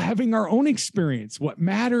we're all having our own experience. What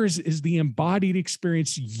matters is the embodied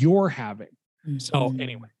experience you're having. So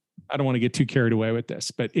anyway, I don't want to get too carried away with this,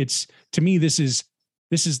 but it's, to me, this is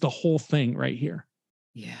the whole thing right here.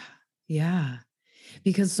 Yeah.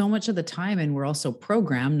 Because so much of the time, and we're also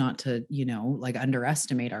programmed not to, like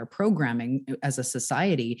underestimate our programming as a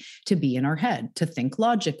society, to be in our head, to think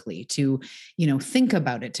logically, to, think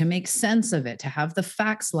about it, to make sense of it, to have the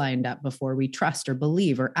facts lined up before we trust or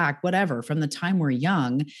believe or act, whatever. From the time we're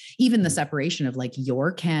young, even the separation of like,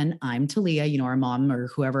 you're Ken, I'm Talia, our mom or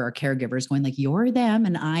whoever our caregivers going like, you're them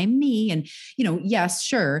and I'm me. And, yes,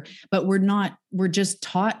 sure. But we're just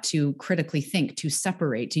taught to critically think, to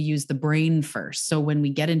separate, to use the brain first. So when we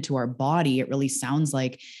get into our body, it really sounds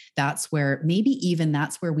like that's where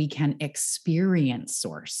we can experience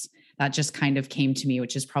source. That just kind of came to me,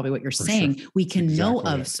 which is probably what you're saying. Sure. We can know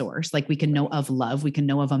of source, like we can know of love, we can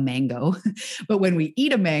know of a mango. But when we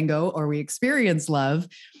eat a mango or we experience love,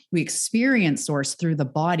 we experience source through the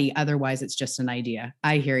body. Otherwise, it's just an idea.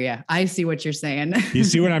 I hear you. I see what you're saying. You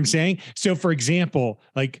see what I'm saying? So for example,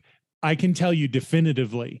 like I can tell you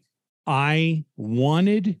definitively, my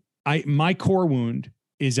core wound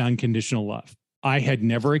is unconditional love. I had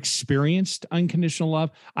never experienced unconditional love.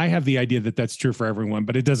 I have the idea that that's true for everyone,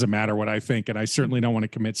 but it doesn't matter what I think. And I certainly don't want to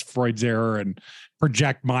commit Freud's error and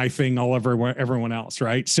project my thing all over everyone else,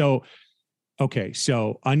 right? So, okay,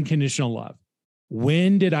 so unconditional love.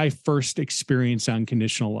 When did I first experience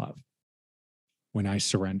unconditional love? When I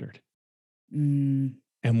surrendered. And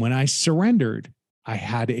when I surrendered, I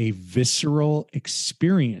had a visceral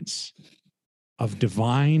experience of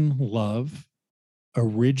divine love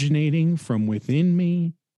originating from within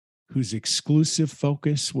me, whose exclusive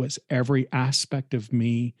focus was every aspect of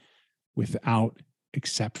me without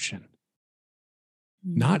exception.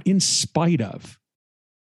 Not in spite of,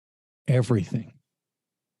 everything.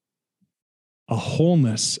 A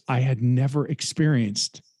wholeness I had never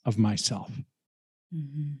experienced of myself.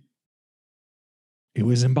 Mm-hmm. It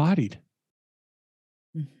was embodied.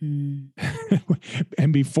 Mm-hmm.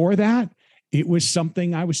 And before that, it was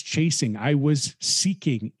something I was chasing. I was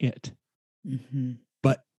seeking it. Mm-hmm.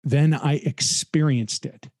 But then I experienced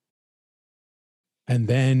it.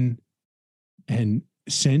 And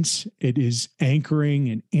since it is anchoring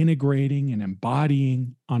and integrating and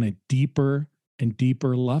embodying on a deeper and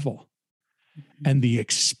deeper level. Mm-hmm. And the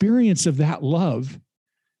experience of that love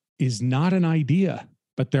is not an idea,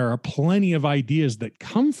 but there are plenty of ideas that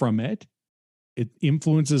come from it. It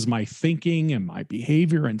influences my thinking and my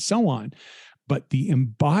behavior and so on. But the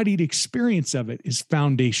embodied experience of it is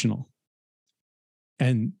foundational.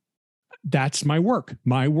 And that's my work.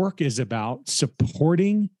 My work is about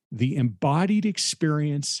supporting the embodied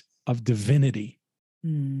experience of divinity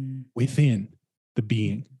within the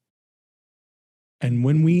being. And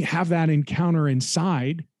when we have that encounter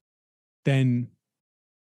inside, then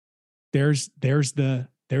there's the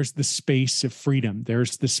space of freedom.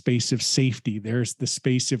 There's the space of safety. There's the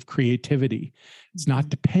space of creativity. It's not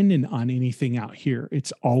dependent on anything out here.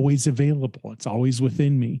 It's always available. It's always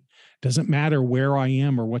within me. It doesn't matter where I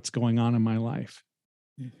am or what's going on in my life.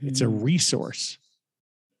 Mm-hmm. It's a resource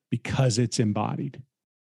because it's embodied.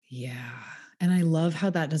 Yeah. And I love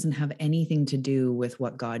how that doesn't have anything to do with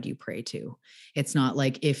what God you pray to. It's not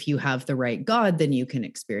like if you have the right God, then you can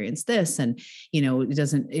experience this. And,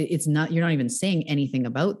 it's not, you're not even saying anything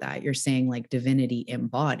about that. You're saying like divinity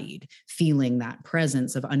embodied, feeling that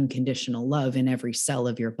presence of unconditional love in every cell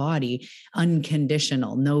of your body,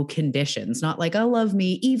 unconditional, no conditions, not like, oh, love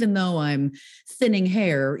me, even though I'm thinning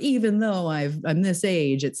hair, even though I'm this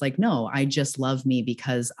age. It's like, no, I just love me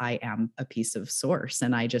because I am a piece of source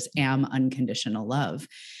and I just am unconditional love.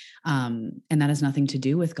 And that has nothing to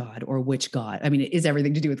do with God or which God. I mean, it is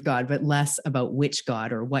everything to do with God, but less about which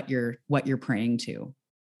God or what you're praying to.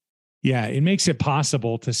 Yeah. It makes it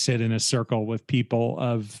possible to sit in a circle with people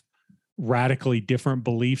of radically different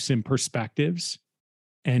beliefs and perspectives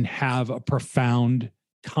and have a profound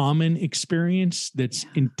common experience that's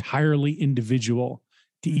entirely individual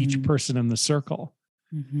to each person in the circle,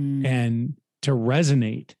 and to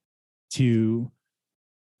resonate, to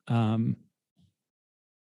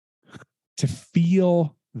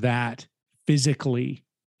feel that physically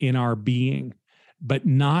in our being, but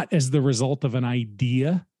not as the result of an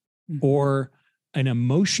idea or an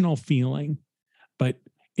emotional feeling, but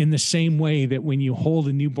in the same way that when you hold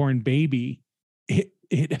a newborn baby,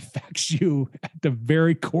 it affects you at the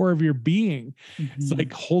very core of your being. It's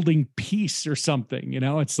like holding peace or something,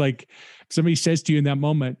 it's like somebody says to you in that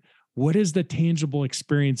moment, what is the tangible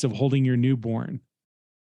experience of holding your newborn?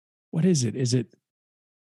 What is it? Is it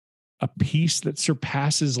a peace that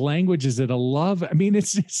surpasses language? Is it a love? I mean,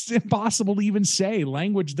 it's impossible to even say.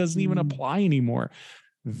 Language doesn't even apply anymore.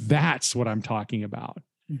 That's what I'm talking about.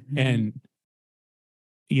 And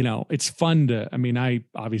it's fun I'm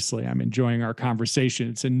enjoying our conversation.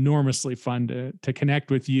 It's enormously fun to connect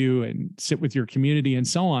with you and sit with your community and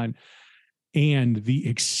so on. And the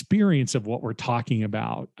experience of what we're talking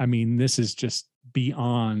about, this is just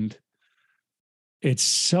beyond, it's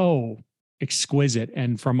so exquisite.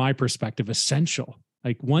 And from my perspective, essential.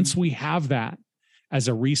 Like once we have that as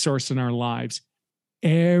a resource in our lives,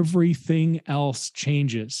 everything else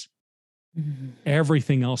changes. Mm-hmm.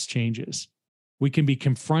 Everything else changes. We can be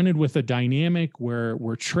confronted with a dynamic where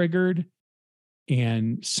we're triggered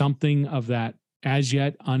and something of that as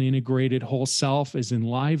yet unintegrated whole self is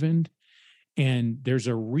enlivened. And there's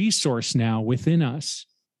a resource now within us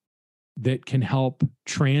that can help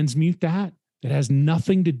transmute that has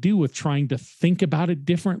nothing to do with trying to think about it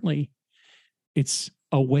differently. It's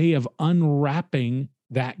a way of unwrapping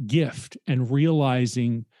that gift and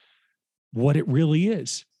realizing what it really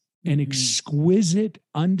is. An exquisite,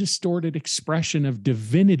 undistorted expression of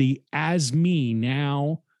divinity as me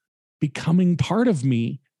now becoming part of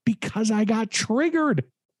me because I got triggered.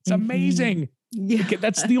 It's amazing. Yeah.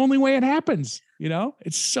 That's the only way it happens.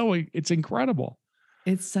 It's incredible.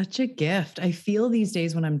 It's such a gift. I feel these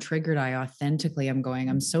days when I'm triggered,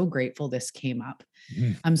 I'm so grateful this came up.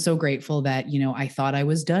 Mm-hmm. I'm so grateful that, I thought I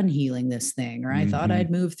was done healing this thing, or I thought I'd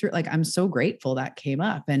moved through. Like, I'm so grateful that came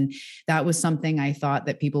up. And that was something I thought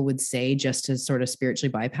that people would say just to sort of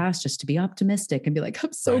spiritually bypass, just to be optimistic and be like,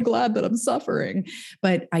 I'm so glad that I'm suffering.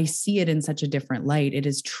 But I see it in such a different light. It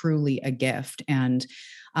is truly a gift. And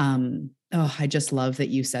I just love that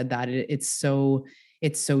you said that.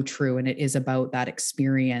 It's so true. And it is about that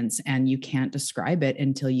experience, and you can't describe it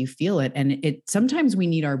until you feel it. And sometimes we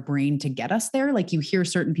need our brain to get us there. Like, you hear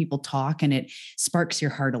certain people talk and it sparks your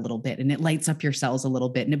heart a little bit, and it lights up your cells a little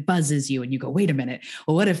bit, and it buzzes you, and you go, wait a minute,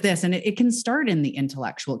 well, what if this? And it can start in the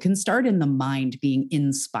intellectual, it can start in the mind being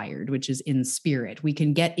inspired, which is in spirit. We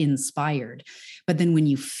can get inspired, but then when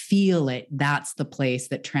you feel it, that's the place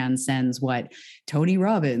that transcends what Tony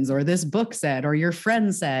Robbins or this book said, or your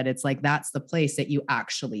friend said. It's like, that's the place that you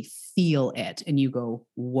actually feel it and you go,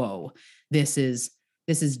 whoa, this is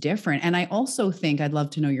different. And I also think, I'd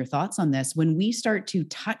love to know your thoughts on this, when we start to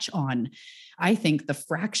touch on, I think, the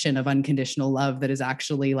fraction of unconditional love that is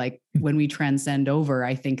actually, like, when we transcend over,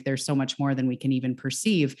 I think there's so much more than we can even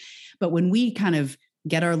perceive. But when we kind of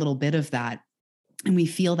get our little bit of that, and we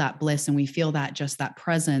feel that bliss, and we feel that, just that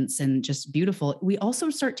presence, and just beautiful, we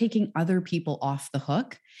also start taking other people off the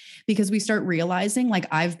hook, because we start realizing, like,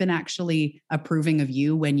 I've been actually approving of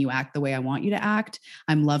you when you act the way I want you to act.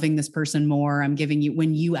 I'm loving this person more. I'm giving you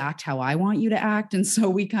when you act how I want you to act. And so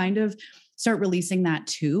we kind of start releasing that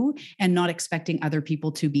too, and not expecting other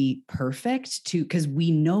people to be perfect too, because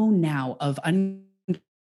we know now of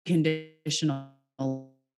unconditional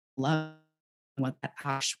love, what that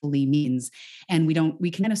actually means. And we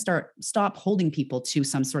can kind of stop holding people to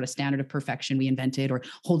some sort of standard of perfection we invented, or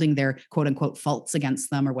holding their quote unquote faults against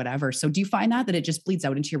them or whatever. So do you find that it just bleeds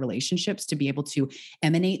out into your relationships to be able to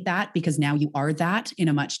emanate that, because now you are that in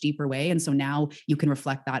a much deeper way? And so now you can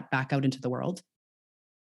reflect that back out into the world.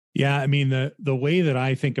 Yeah. The way that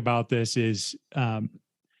I think about this is, to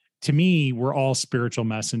me, we're all spiritual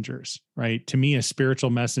messengers, right? To me, a spiritual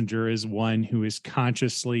messenger is one who is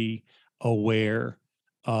consciously aware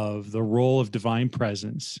of the role of divine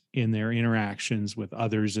presence in their interactions with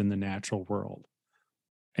others in the natural world.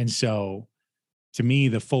 And so, to me,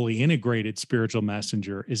 the fully integrated spiritual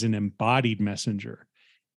messenger is an embodied messenger,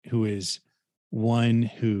 who is one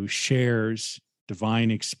who shares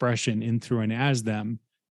divine expression in, through, and as them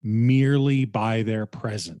merely by their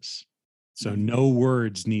presence. So no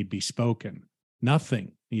words need be spoken.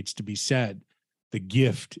 Nothing needs to be said. The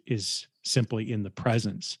gift is simply in the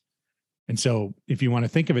presence. And so if you want to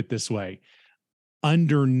think of it this way,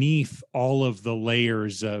 underneath all of the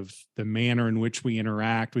layers of the manner in which we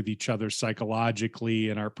interact with each other psychologically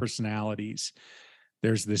and our personalities,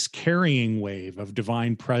 there's this carrying wave of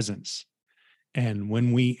divine presence. And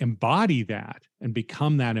when we embody that and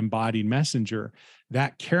become that embodied messenger,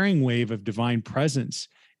 that carrying wave of divine presence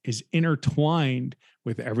is intertwined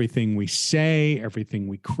with everything we say, everything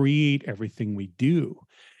we create, everything we do.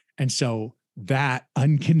 And so that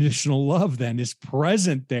unconditional love then is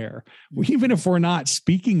present there, even if we're not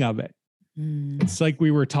speaking of it. It's like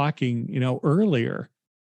we were talking, earlier.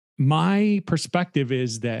 My perspective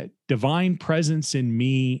is that divine presence in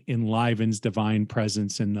me enlivens divine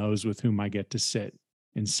presence in those with whom I get to sit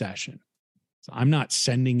in session. So I'm not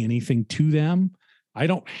sending anything to them. I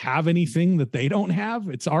don't have anything that they don't have.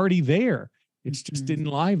 It's already there. It's just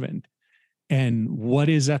enlivened. And what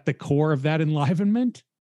is at the core of that enlivenment?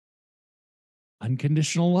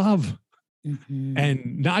 Unconditional love. Mhm.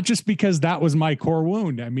 And not just because that was my core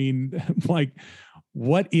wound. I mean, like,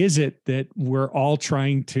 what is it that we're all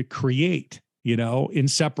trying to create, in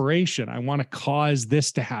separation? I want to cause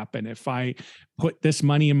this to happen. If I put this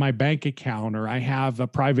money in my bank account, or I have a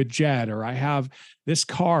private jet, or I have this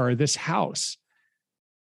car, or this house,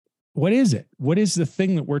 what is it? What is the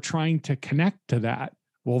thing that we're trying to connect to that?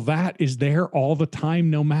 Well, that is there all the time,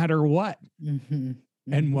 no matter what. Mhm.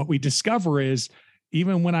 And what we discover is,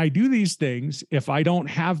 even when I do these things, if I don't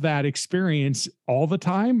have that experience all the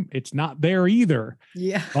time, it's not there either.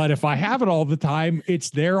 Yeah. But if I have it all the time, it's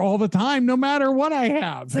there all the time, no matter what I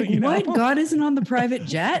have. It's like, what? God isn't on the private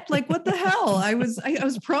jet? Like, what the hell? I was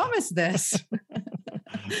promised this.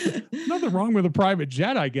 Nothing wrong with a private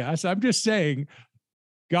jet, I guess. I'm just saying,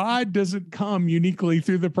 God doesn't come uniquely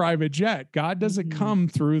through the private jet. God doesn't come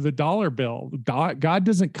through the dollar bill. God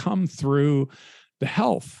doesn't come through the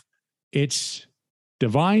health. It's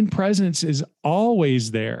divine presence is always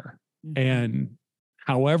there. And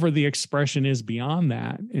however the expression is beyond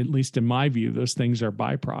that, at least in my view, those things are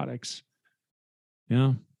byproducts.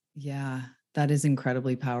 Yeah. Yeah, that is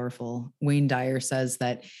incredibly powerful. Wayne Dyer says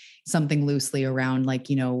that something loosely around, like,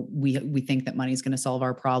 we think that money is going to solve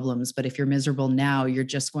our problems, but if you're miserable now, you're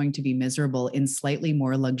just going to be miserable in slightly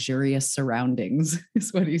more luxurious surroundings,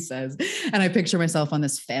 is what he says. And I picture myself on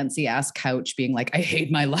this fancy ass couch being like, I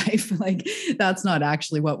hate my life. Like, that's not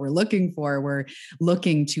actually what we're looking for. We're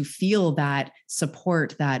looking to feel that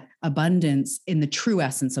support, that abundance in the true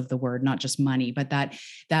essence of the word, not just money, but that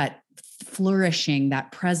flourishing,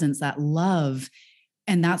 that presence, that love.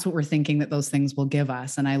 And that's what we're thinking that those things will give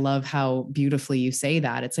us. And I love how beautifully you say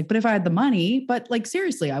that. It's like, but if I had the money, but like,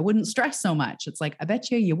 seriously, I wouldn't stress so much. It's like, I bet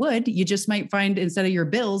you would. You just might find instead of your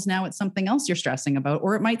bills, now it's something else you're stressing about,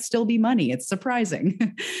 or it might still be money. It's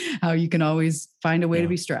surprising how you can always find a way to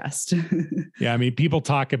be stressed. Yeah. I mean, people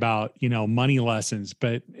talk about, money lessons,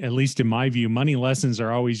 but at least in my view, money lessons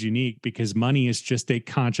are always unique because money is just a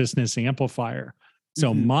consciousness amplifier.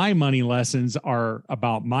 So my money lessons are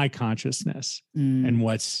about my consciousness and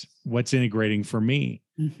what's integrating for me.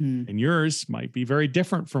 And yours might be very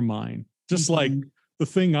different from mine. Just like the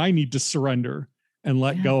thing I need to surrender and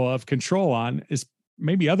let go of control on is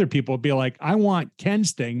maybe other people would be like, I want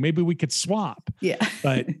Ken's thing. Maybe we could swap. Yeah.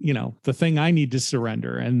 But, the thing I need to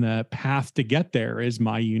surrender and the path to get there is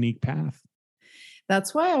my unique path.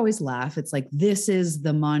 That's why I always laugh. It's like, this is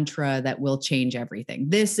the mantra that will change everything.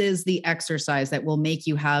 This is the exercise that will make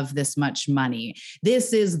you have this much money.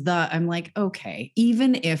 I'm like, okay,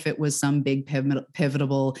 even if it was some big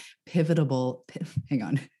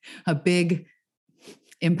a big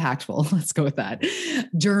impactful, let's go with that,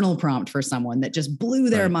 journal prompt for someone that just blew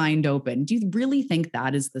their mind open. Do you really think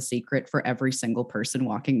that is the secret for every single person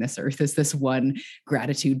walking this earth, is this one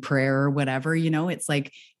gratitude prayer or whatever? It's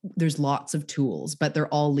like, there's lots of tools, but they're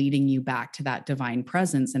all leading you back to that divine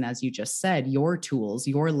presence. And as you just said, your tools,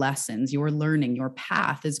 your lessons, your learning, your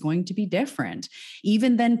path is going to be different.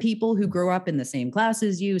 Even than people who grow up in the same class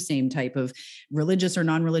as you, same type of religious or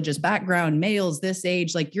non-religious background, males this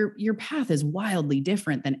age, like your path is wildly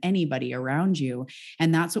different than anybody around you.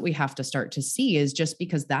 And that's what we have to start to see, is just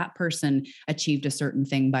because that person achieved a certain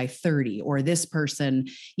thing by 30, or this person,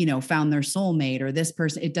 found their soulmate, or this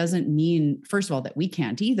person, it doesn't mean, first of all, that we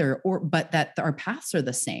can't either, but that our paths are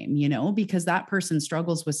the same, because that person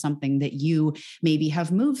struggles with something that you maybe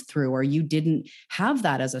have moved through, or you didn't have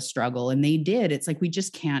that as a struggle and they did. It's like, we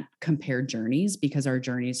just can't compare journeys because our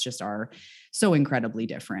journeys just are so incredibly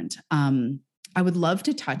different. I would love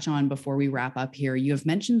to touch on, before we wrap up here, you have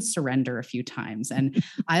mentioned surrender a few times, and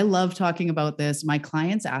I love talking about this. My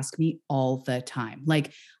clients ask me all the time,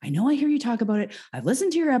 like, I know I hear you talk about it, I've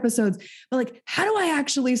listened to your episodes, but like, how do I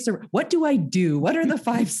actually, what do I do? What are the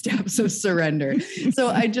 5 steps of surrender? So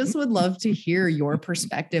I just would love to hear your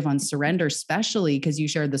perspective on surrender, especially because you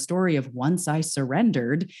shared the story of, once I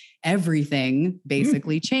surrendered, everything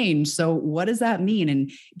basically changed. So what does that mean? And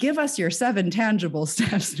give us your 7 tangible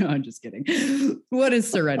steps. No, I'm just kidding. What is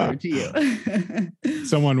surrender to you?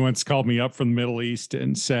 Someone once called me up from the Middle East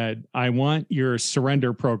and said, I want your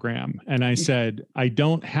surrender program. And I said, I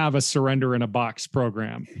don't have a surrender in a box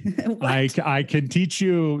program. I can teach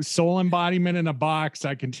you soul embodiment in a box.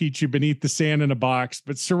 I can teach you beneath the sand in a box,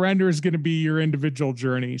 but surrender is going to be your individual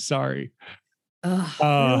journey. Sorry.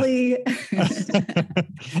 Really?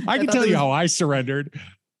 I can tell you how I surrendered.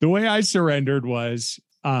 The way I surrendered was,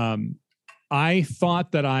 I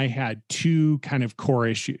thought that I had 2 kind of core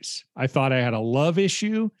issues. I thought I had a love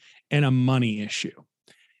issue and a money issue.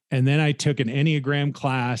 And then I took an Enneagram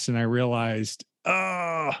class and I realized,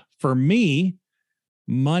 for me,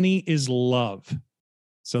 money is love.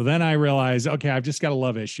 So then I realized, okay, I've just got a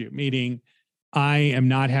love issue, meaning I am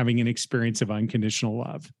not having an experience of unconditional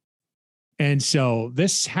love. And so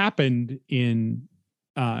this happened in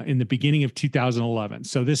the beginning of 2011.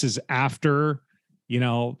 So this is after,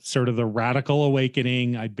 sort of the radical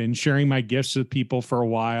awakening. I'd been sharing my gifts with people for a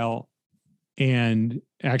while. And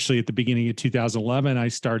actually at the beginning of 2011, I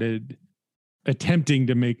started attempting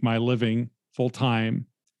to make my living full time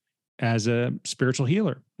as a spiritual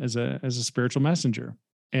healer, as a spiritual messenger.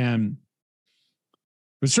 And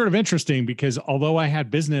it was sort of interesting because although I had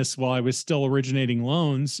business while I was still originating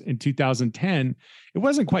loans in 2010, it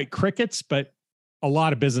wasn't quite crickets, but a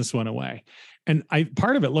lot of business went away. And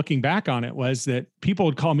part of it, looking back on it, was that people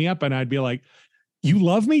would call me up and I'd be like, "You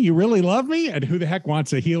love me? You really love me?" And who the heck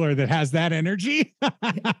wants a healer that has that energy?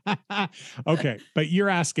 Okay. But you're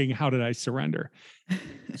asking, how did I surrender?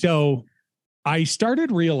 So I started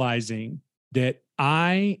realizing that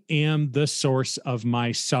I am the source of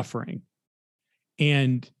my suffering.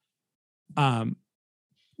 And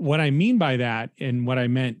what I mean by that, and what I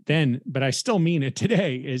meant then, but I still mean it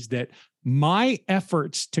today, is that my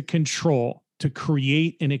efforts to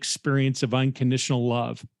create an experience of unconditional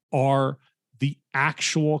love are the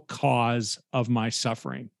actual cause of my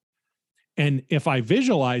suffering. And if I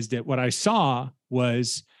visualized it, what I saw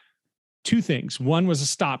was two things. One was a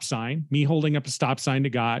stop sign, me holding up a stop sign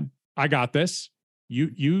to God. I got this.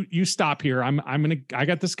 You stop here. I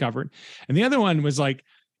got this covered. And the other one was like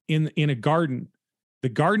in a garden. The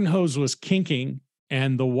garden hose was kinking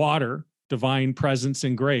and the water, divine presence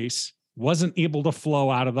and grace, wasn't able to flow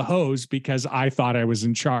out of the hose because I thought I was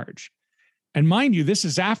in charge. And mind you, this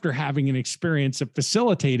is after having an experience of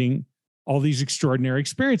facilitating all these extraordinary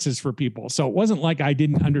experiences for people. So it wasn't like I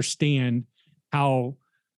didn't understand how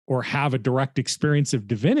or have a direct experience of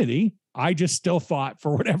divinity. I just still thought,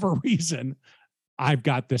 for whatever reason, I've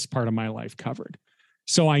got this part of my life covered.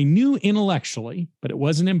 So I knew intellectually, but it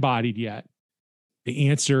wasn't embodied yet, the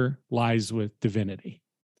answer lies with divinity.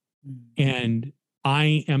 And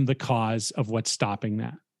I am the cause of what's stopping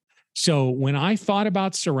that. So when I thought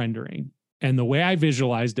about surrendering, and the way I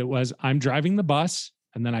visualized it was, I'm driving the bus,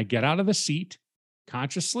 and then I get out of the seat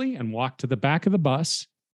consciously and walk to the back of the bus.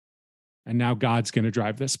 And now God's going to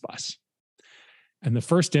drive this bus. And the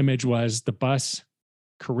first image was the bus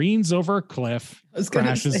careens over a cliff,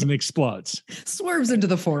 crashes and explodes. Swerves into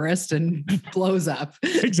the forest and blows up.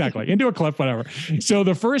 Exactly. Into a cliff, whatever. So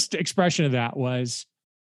the first expression of that was,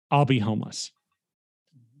 I'll be homeless.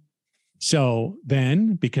 So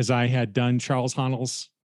then, because I had done Charles Haanel's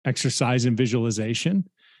exercise and visualization,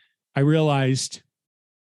 I realized,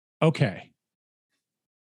 okay,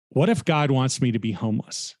 what if God wants me to be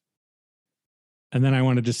homeless? And then I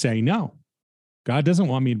wanted to say, no, God doesn't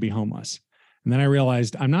want me to be homeless. And then I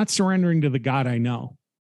realized I'm not surrendering to the God I know.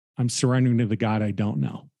 I'm surrendering to the God I don't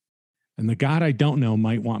know. And the God I don't know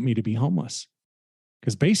might want me to be homeless.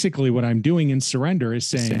 Because basically what I'm doing in surrender is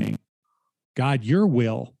saying, God, your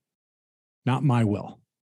will, not my will.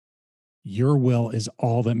 Your will is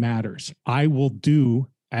all that matters. I will do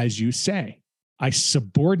as you say. I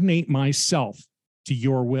subordinate myself to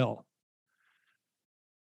your will.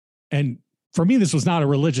 And for me, this was not a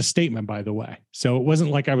religious statement, by the way. So it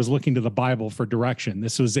wasn't like I was looking to the Bible for direction.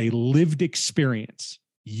 This was a lived experience.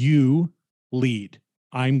 You lead.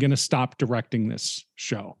 I'm going to stop directing this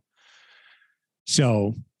show.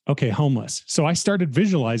 So, okay, homeless. So I started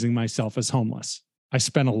visualizing myself as homeless. I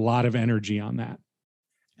spent a lot of energy on that.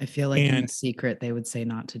 I feel like in The Secret, they would say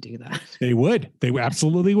not to do that. They would. They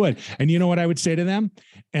absolutely would. And you know what I would say to them?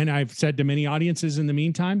 And I've said to many audiences in the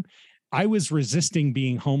meantime, I was resisting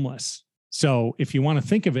being homeless. So if you want to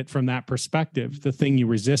think of it from that perspective, the thing you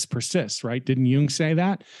resist persists, right? Didn't Jung say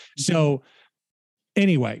that? So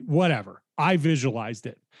anyway, whatever. I visualized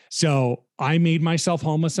it. So I made myself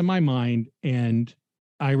homeless in my mind, and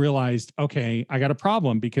I realized, okay, I got a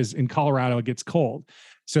problem because in Colorado it gets cold.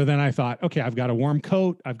 So then I thought, okay, I've got a warm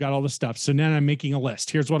coat. I've got all the stuff. So then I'm making a list.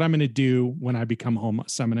 Here's what I'm going to do when I become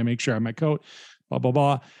homeless. I'm going to make sure I have my coat, blah, blah,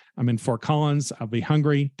 blah. I'm in Fort Collins. I'll be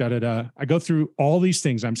hungry, da, da, da. I go through all these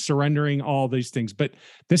things. I'm surrendering all these things, but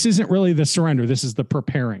this isn't really the surrender. This is the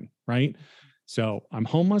preparing, right? So I'm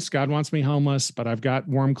homeless. God wants me homeless, but I've got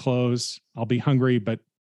warm clothes. I'll be hungry, but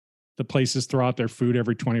the places throw out their food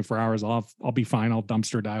every 24 hours. I'll be fine. I'll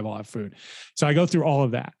dumpster dive. I'll have food. So I go through all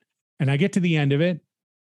of that, and I get to the end of it.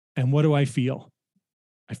 And what do I feel?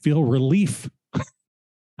 I feel relief.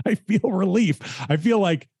 I feel relief. I feel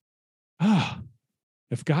like,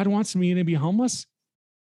 if God wants me to be homeless,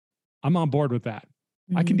 I'm on board with that.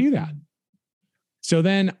 I can do that. So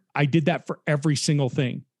then I did that for every single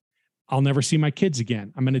thing. I'll never see my kids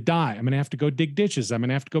again. I'm going to die. I'm going to have to go dig ditches. I'm going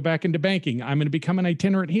to have to go back into banking. I'm going to become an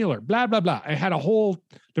itinerant healer, blah, blah, blah.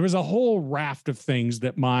 There was a whole raft of things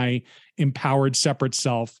that my empowered separate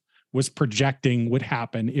self was projecting would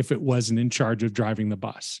happen if it wasn't in charge of driving the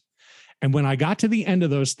bus. And when I got to the end of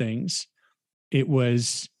those things, it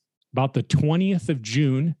was about the 20th of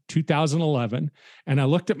June, 2011. And I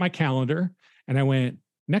looked at my calendar and I went,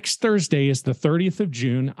 next Thursday is the 30th of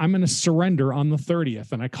June. I'm going to surrender on the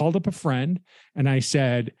 30th. And I called up a friend and I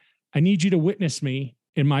said, I need you to witness me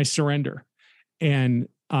in my surrender. And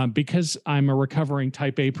because I'm a recovering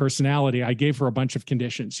type A personality, I gave her a bunch of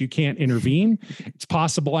conditions. You can't intervene. It's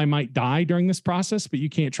possible I might die during this process, but you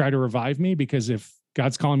can't try to revive me, because if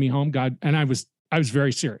God's calling me home, and I was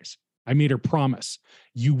very serious. I made her promise.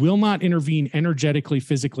 You will not intervene energetically,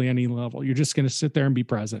 physically, any level. You're just going to sit there and be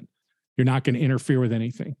present. You're not going to interfere with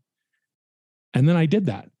anything. And then I did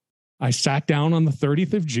that. I sat down on the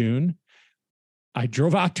 30th of June. I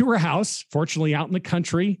drove out to her house, fortunately out in the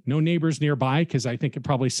country, no neighbors nearby, because I think it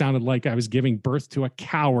probably sounded like I was giving birth to a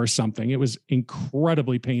cow or something. It was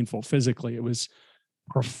incredibly painful physically. It was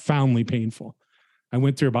profoundly painful. I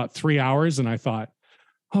went through about 3 hours and I thought,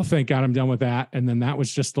 oh, thank God I'm done with that. And then that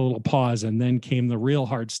was just a little pause. And then came the real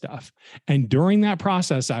hard stuff. And during that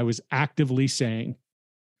process, I was actively saying,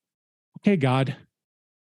 okay, God,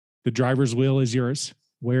 the driver's wheel is yours.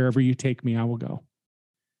 Wherever you take me, I will go.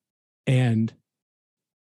 And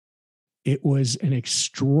it was an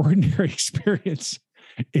extraordinary experience.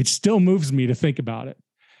 It still moves me to think about it.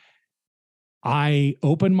 I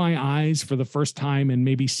opened my eyes for the first time in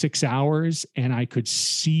maybe 6 hours, and I could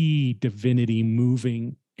see divinity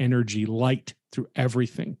moving, energy, light through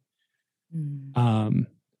everything.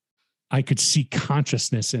 I could see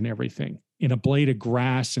consciousness in everything, in a blade of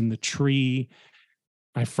grass, in the tree.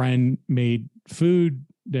 My friend made food.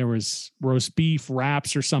 There was roast beef,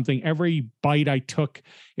 wraps or something. Every bite I took,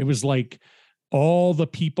 it was like all the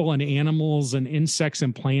people and animals and insects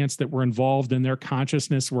and plants that were involved in their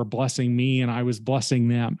consciousness were blessing me, and I was blessing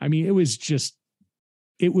them. I mean, it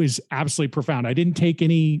was absolutely profound. I didn't take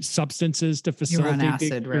any substances to facilitate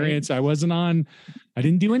the experience. Right? I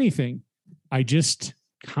didn't do anything. I just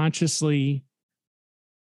consciously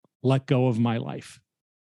let go of my life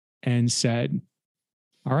and said,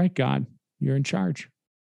 all right, God, you're in charge.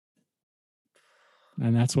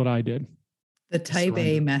 And that's what I did. The type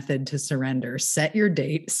A method to surrender. Set your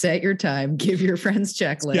date, set your time, give your friends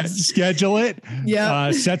checklists. Schedule it.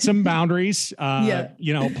 Yeah. Set some boundaries.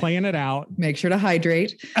 Plan it out. Make sure to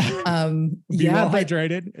hydrate. Be well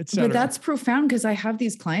hydrated, etc. But that's profound, because I have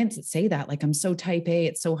these clients that say that, like, I'm so type A,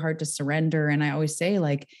 it's so hard to surrender. And I always say,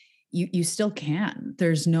 like, you still can.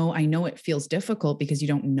 I know it feels difficult because you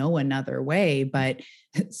don't know another way, but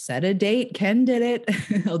set a date. Ken did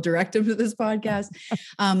it. I'll direct him to this podcast.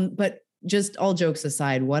 But just all jokes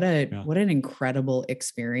aside, what an incredible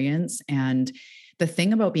experience. And the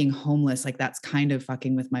thing about being homeless, like, that's kind of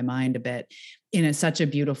fucking with my mind a bit in such a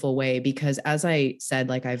beautiful way, because as I said,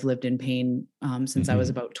 like, I've lived in pain since I was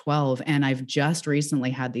about 12, and I've just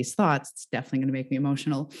recently had these thoughts. It's definitely going to make me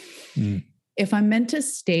emotional. If I'm meant to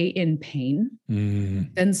stay in pain,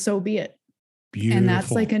 then so be it. Beautiful. And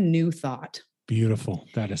that's like a new thought. Beautiful.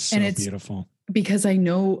 That is so beautiful. Because I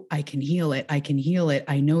know I can heal it. I can heal it.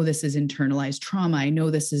 I know this is internalized trauma. I know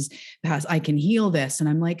this is past. I can heal this. And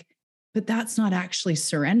I'm like, but that's not actually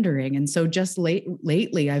surrendering. And so just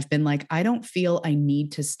lately, I've been like, I don't feel I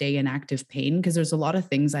need to stay in active pain, because there's a lot of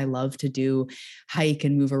things I love to do, hike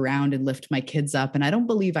and move around and lift my kids up. And I don't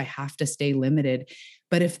believe I have to stay limited.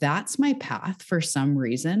 But if that's my path for some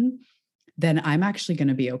reason, then I'm actually going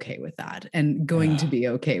to be okay with that, and going to be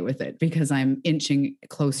okay with it, because I'm inching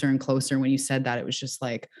closer and closer. When you said that, it was just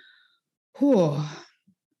like,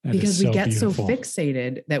 because we get so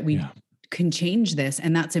fixated that we can change this,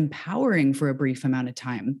 and that's empowering for a brief amount of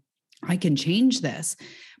time. I can change this.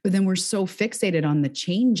 But then we're so fixated on the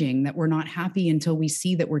changing that we're not happy until we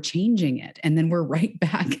see that we're changing it. And then we're right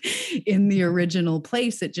back in the original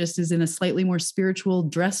place. It just is in a slightly more spiritual,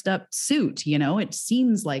 dressed up suit. It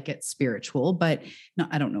seems like it's spiritual, but no,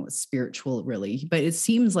 I don't know what's spiritual really, but it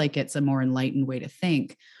seems like it's a more enlightened way to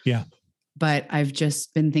think. Yeah. But I've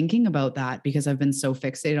just been thinking about that because I've been so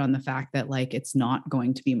fixated on the fact that, like, it's not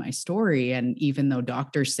going to be my story. And even though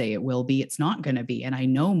doctors say it will be, it's not going to be. And I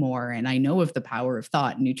know more, and I know of the power of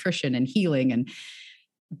thought and nutrition and healing.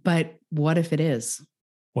 But what if it is?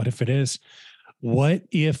 What if it is? What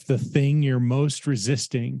if the thing you're most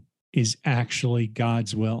resisting is actually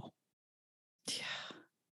God's will? Yeah.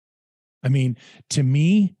 I mean, to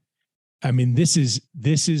me, this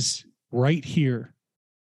is right here.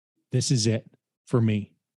 This is it for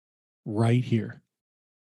me right here.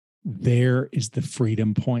 there is the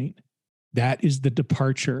freedom point. That is the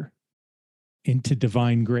departure into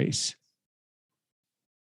divine grace.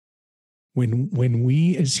 When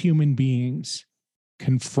we as human beings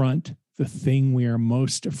confront the thing we are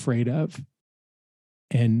most afraid of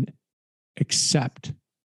and accept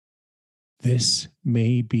this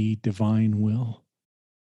may be divine will,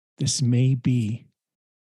 this may be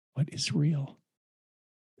what is real,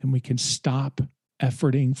 then we can stop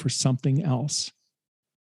efforting for something else.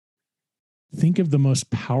 Think of the most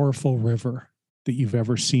powerful river that you've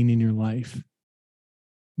ever seen in your life.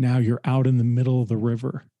 Now you're out in the middle of the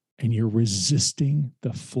river and you're resisting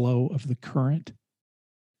the flow of the current.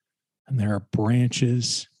 And there are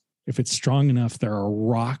branches. If it's strong enough, there are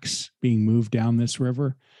rocks being moved down this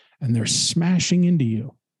river and they're smashing into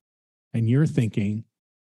you. And you're thinking,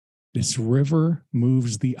 this river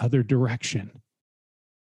moves the other direction.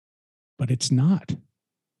 But it's not.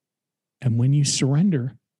 And when you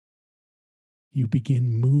surrender, you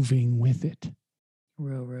begin moving with it.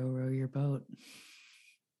 Row, row, row your boat.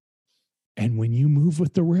 And when you move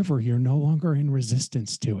with the river, you're no longer in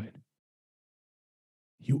resistance to it.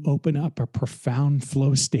 You open up a profound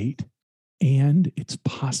flow state, and it's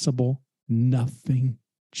possible nothing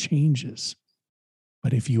changes.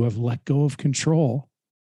 But if you have let go of control,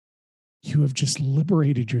 you have just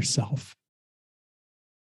liberated yourself.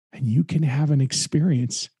 And you can have an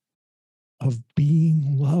experience of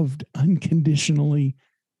being loved unconditionally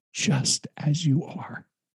just as you are.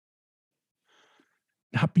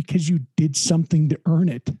 Not because you did something to earn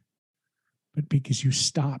it, but because you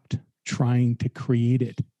stopped trying to create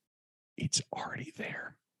it. It's already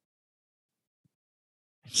there.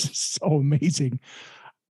 It's so amazing.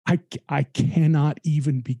 I cannot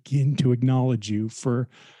even begin to acknowledge you for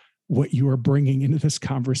what you are bringing into this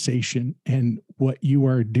conversation and what you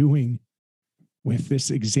are doing with this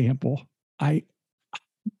example. I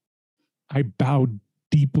bow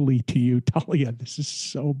deeply to you, Talia. This is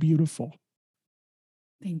so beautiful.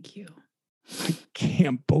 Thank you. I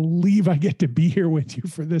can't believe I get to be here with you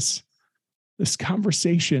for this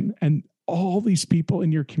conversation and all these people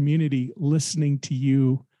in your community listening to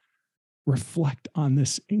you reflect on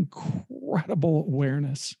this incredible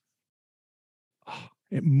awareness. Oh,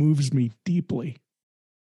 it moves me deeply.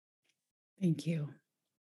 Thank you.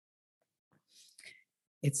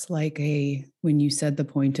 It's like when you said the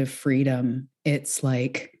point of freedom, it's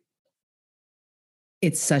like,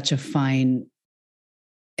 it's such a fine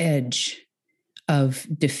edge of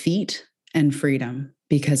defeat and freedom,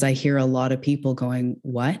 because I hear a lot of people going,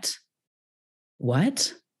 what?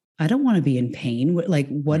 I don't want to be in pain. Like,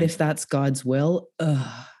 what if that's God's will?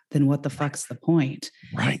 Then what the fuck's the point?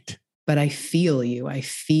 Right. But I feel you. I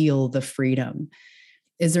feel the freedom.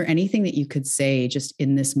 Is there anything that you could say just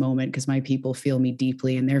in this moment? Because my people feel me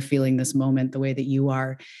deeply and they're feeling this moment the way that you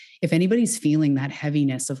are. If anybody's feeling that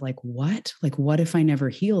heaviness of like, what? Like, what if I never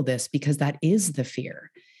heal this? Because that is the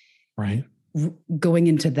fear. Right. Going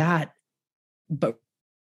into that, but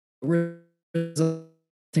resulting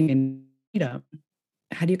in freedom.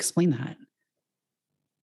 How do you explain that?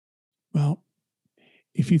 Well,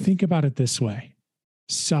 if you think about it this way,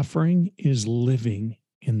 suffering is living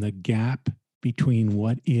in the gap between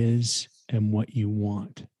what is and what you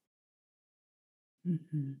want.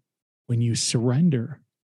 Mm-hmm. When you surrender,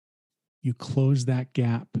 you close that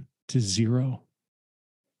gap to zero.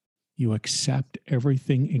 You accept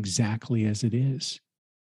everything exactly as it is,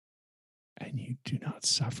 and you do not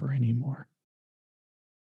suffer anymore.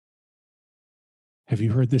 Have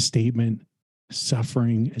you heard the statement,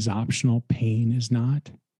 suffering is optional, pain is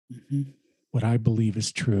not? Mm-hmm. What I believe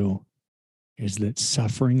is true is that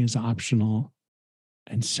suffering is optional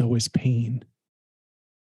and so is pain.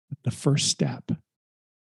 But the first step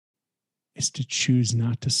is to choose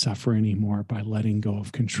not to suffer anymore by letting go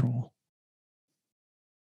of control.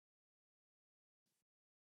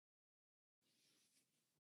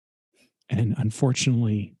 And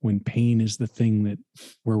unfortunately, when pain is the thing that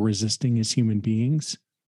we're resisting as human beings,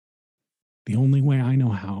 the only way I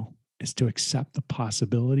know how is to accept the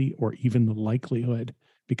possibility or even the likelihood,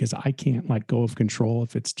 because I can't let go of control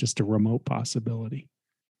if it's just a remote possibility.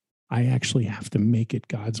 I actually have to make it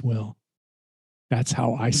God's will. That's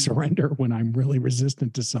how I surrender when I'm really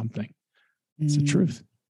resistant to something. It's the truth.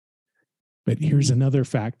 But here's another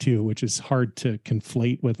fact too, which is hard to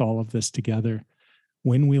conflate with all of this together.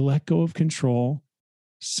 When we let go of control,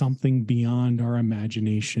 something beyond our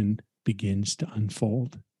imagination begins to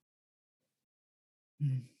unfold.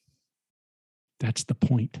 That's the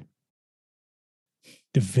point.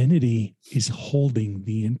 Divinity is holding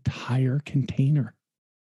the entire container.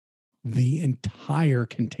 The entire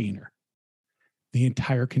container. The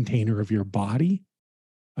entire container of your body,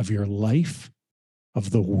 of your life,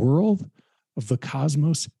 of the world, of the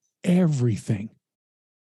cosmos, everything.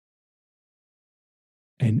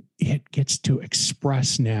 And it gets to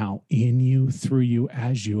express now in you, through you,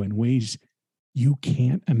 as you, in ways you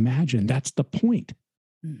can't imagine. That's the point.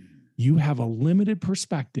 You have a limited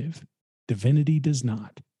perspective. Divinity does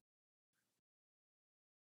not.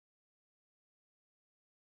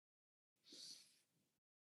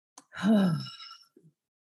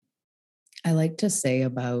 I like to say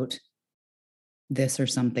about this or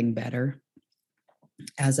something better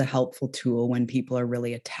as a helpful tool when people are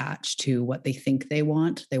really attached to what they think they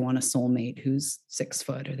want. They want a soulmate who's 6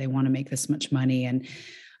 foot, or they want to make this much money. And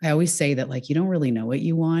I always say that, like, you don't really know what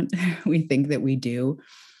you want. We think that we do.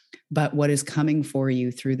 But what is coming for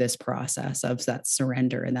you through this process of that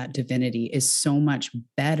surrender and that divinity is so much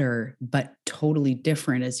better, but totally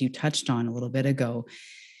different, as you touched on a little bit ago.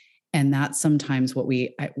 And that's sometimes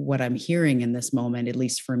what I'm hearing in this moment, at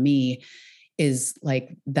least for me, is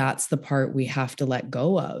like, that's the part we have to let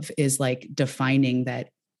go of, is like defining that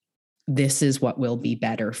this is what will be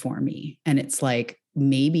better for me. And it's like,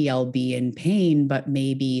 maybe I'll be in pain, but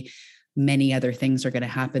maybe many other things are going to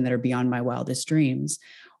happen that are beyond my wildest dreams,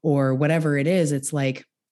 or whatever it is. It's like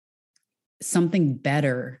something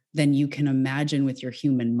better than you can imagine with your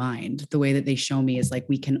human mind. The way that they show me is like,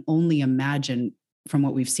 we can only imagine from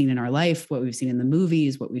what we've seen in our life, what we've seen in the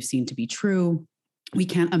movies, what we've seen to be true. We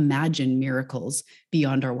can't imagine miracles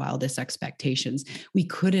beyond our wildest expectations. We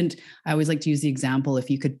couldn't. I always like to use the example, if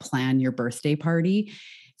you could plan your birthday party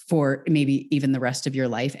for maybe even the rest of your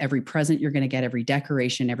life, every present you're going to get, every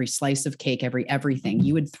decoration, every slice of cake, everything,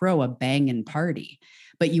 you would throw a banging party,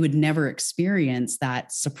 but you would never experience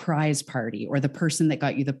that surprise party, or the person that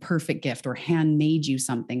got you the perfect gift, or handmade you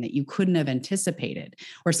something that you couldn't have anticipated,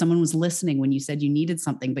 or someone was listening when you said you needed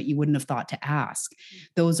something, but you wouldn't have thought to ask.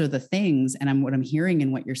 Those are the things. And what I'm hearing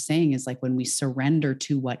and what you're saying is like, when we surrender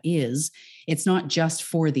to what is, it's not just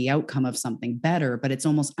for the outcome of something better, but it's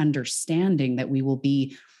almost understanding that we will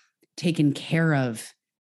be taken care of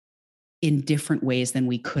in different ways than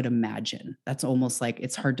we could imagine. That's almost like,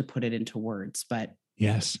 it's hard to put it into words, but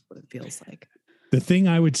yes, what it feels like. The thing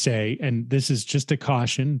I would say, and this is just a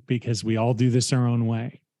caution because we all do this our own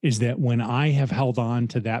way, is that when I have held on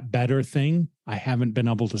to that better thing, I haven't been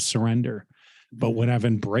able to surrender. But when I've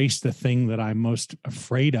embraced the thing that I'm most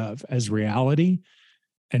afraid of as reality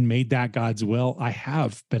and made that God's will, I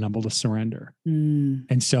have been able to surrender.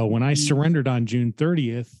 And so when I surrendered on June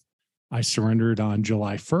 30th, I surrendered on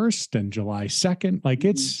July 1st and July 2nd. Like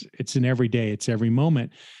it's an every day, it's every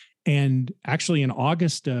moment. And actually in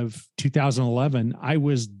August of 2011, I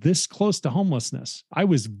was this close to homelessness. I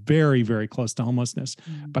was very, very close to homelessness,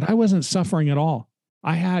 but I wasn't suffering at all.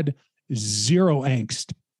 I had zero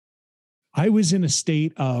angst. I was in a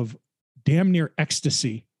state of damn near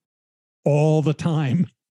ecstasy all the time,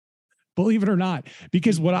 believe it or not,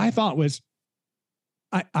 because what I thought was,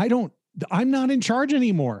 I'm not in charge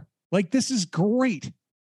anymore. Like, this is great.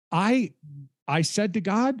 I said to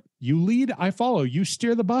God, you lead, I follow. You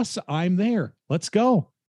steer the bus, I'm there. Let's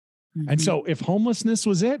go. And so if homelessness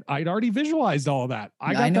was it, I'd already visualized all of that.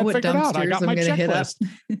 I got that figured out. I got my checklist.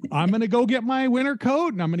 I'm going to go get my winter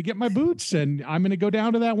coat, and I'm going to get my boots, and I'm going to go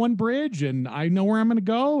down to that one bridge, and I know where I'm going to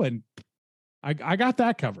go. And I got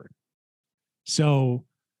that covered. So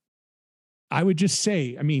I would just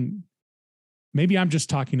say, I mean, maybe I'm just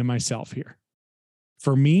talking to myself here.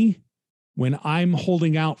 For me, when I'm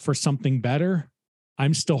holding out for something better,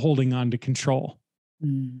 I'm still holding on to control.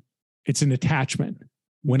 It's an attachment.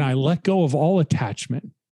 When I let go of all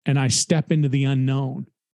attachment and I step into the unknown,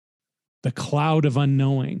 the cloud of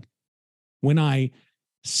unknowing, when I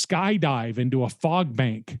skydive into a fog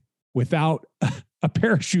bank without a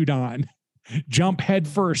parachute on, jump head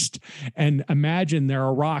first and imagine there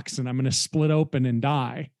are rocks and I'm going to split open and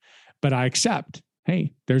die, but I accept,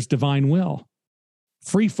 hey, there's divine will.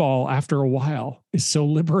 Free fall after a while is so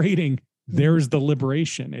liberating. There's the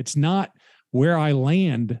liberation. It's not where I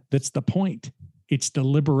land that's the point. It's the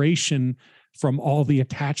liberation from all the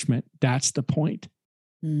attachment. That's the point.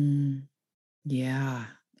 Yeah.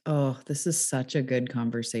 Oh, this is such a good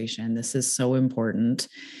conversation. This is so important.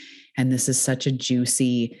 And this is such a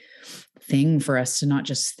juicy thing for us to not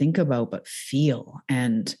just think about, but feel.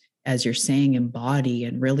 And as you're saying, embody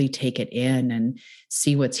and really take it in and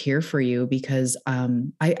see what's here for you. Because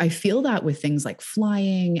I feel that with things like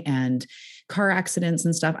flying and car accidents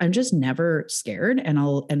and stuff, I'm just never scared.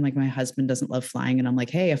 And like my husband doesn't love flying. And I'm like,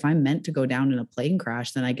 hey, if I'm meant to go down in a plane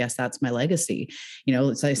crash, then I guess that's my legacy.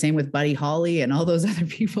 It's the same with Buddy Holly and all those other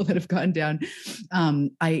people that have gone down.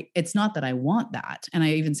 It's not that I want that. And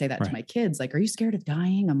I even say that to my kids, like, are you scared of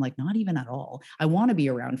dying? I'm like, not even at all. I want to be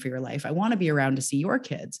around for your life. I want to be around to see your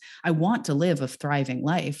kids. I want to live a thriving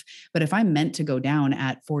life. But if I'm meant to go down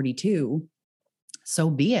at 42, so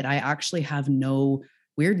be it. I actually have no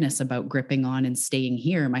weirdness about gripping on and staying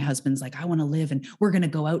here. My husband's like, I want to live and we're going to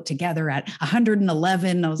go out together at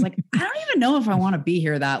 111. I was like, I don't even know if I want to be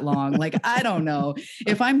here that long. Like, I don't know.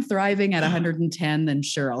 If I'm thriving at 110, then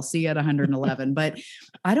sure, I'll see you at 111. But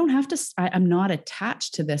I don't have to, I'm not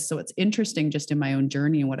attached to this. So it's interesting just in my own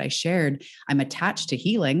journey and what I shared, I'm attached to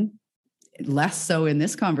healing. Less so in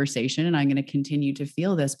this conversation, and I'm going to continue to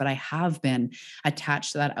feel this, but I have been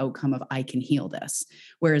attached to that outcome of I can heal this.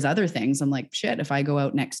 Whereas other things, I'm like, shit, if I go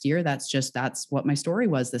out next year, that's what my story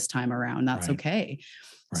was this time around. That's okay.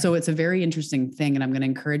 Right. So it's a very interesting thing. And I'm going to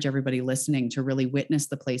encourage everybody listening to really witness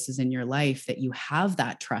the places in your life that you have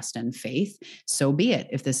that trust and faith. So be it.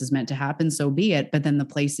 If this is meant to happen, so be it. But then the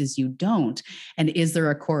places you don't. And is there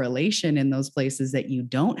a correlation in those places that you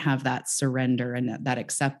don't have that surrender and that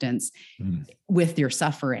acceptance with your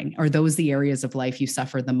suffering? Are those the areas of life you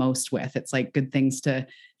suffer the most with? It's like good things to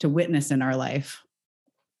witness in our life.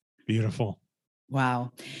 Beautiful.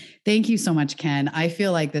 Wow. Thank you so much, Ken. I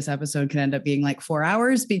feel like this episode could end up being like 4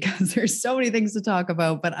 hours because there's so many things to talk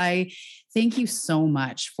about, but I thank you so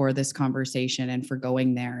much for this conversation and for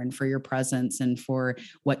going there and for your presence and for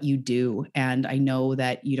what you do. And I know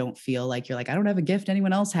that you don't feel like you're like, I don't have a gift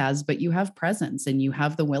anyone else has, but you have presence and you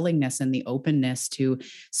have the willingness and the openness to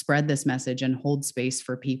spread this message and hold space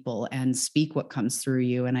for people and speak what comes through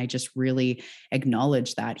you. And I just really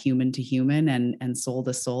acknowledge that human to human and soul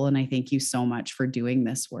to soul. And I thank you so much for doing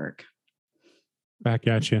this work. Back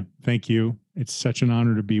at you. Thank you. It's such an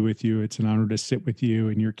honor to be with you. It's an honor to sit with you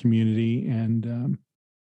in your community. And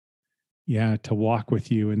to walk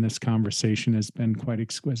with you in this conversation has been quite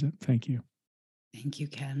exquisite. Thank you. Thank you,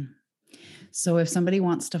 Ken. So if somebody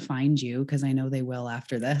wants to find you, because I know they will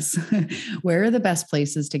after this, where are the best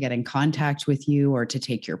places to get in contact with you or to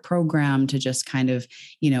take your program to just kind of,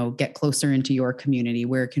 get closer into your community?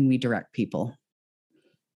 Where can we direct people?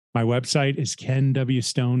 My website is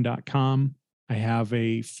kenwstone.com. I have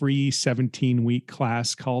a free 17-week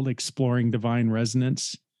class called Exploring Divine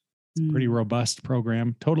Resonance. It's a pretty robust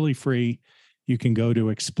program, totally free. You can go to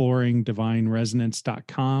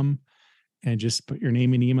exploringdivineresonance.com and just put your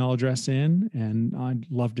name and email address in. And I'd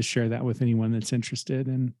love to share that with anyone that's interested.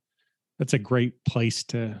 And that's a great place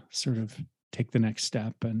to sort of take the next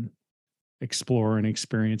step and explore and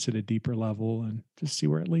experience at a deeper level and just see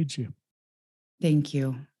where it leads you. Thank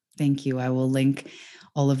you. Thank you. I will link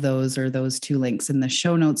all of those or those 2 links in the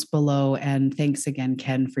show notes below. And thanks again,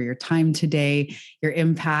 Ken, for your time today, your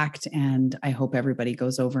impact. And I hope everybody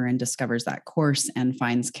goes over and discovers that course and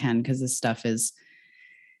finds Ken because this stuff it's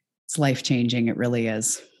life-changing. It really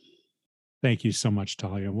is. Thank you so much,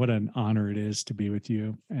 Talia. What an honor it is to be with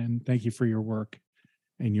you. And thank you for your work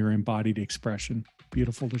and your embodied expression.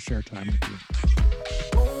 Beautiful to share time with you.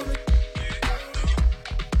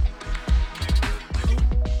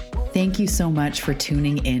 Thank you so much for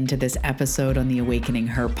tuning in to this episode on the Awakening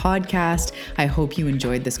Her podcast. I hope you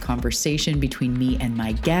enjoyed this conversation between me and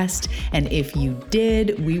my guest. And if you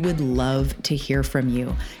did, we would love to hear from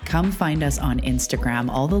you. Come find us on Instagram.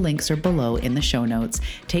 All the links are below in the show notes.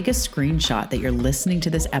 Take a screenshot that you're listening to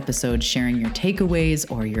this episode, sharing your takeaways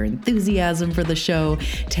or your enthusiasm for the show.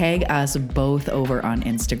 Tag us both over on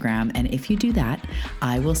Instagram. And if you do that,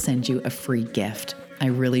 I will send you a free gift. I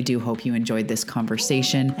really do hope you enjoyed this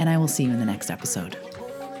conversation, and I will see you in the next episode.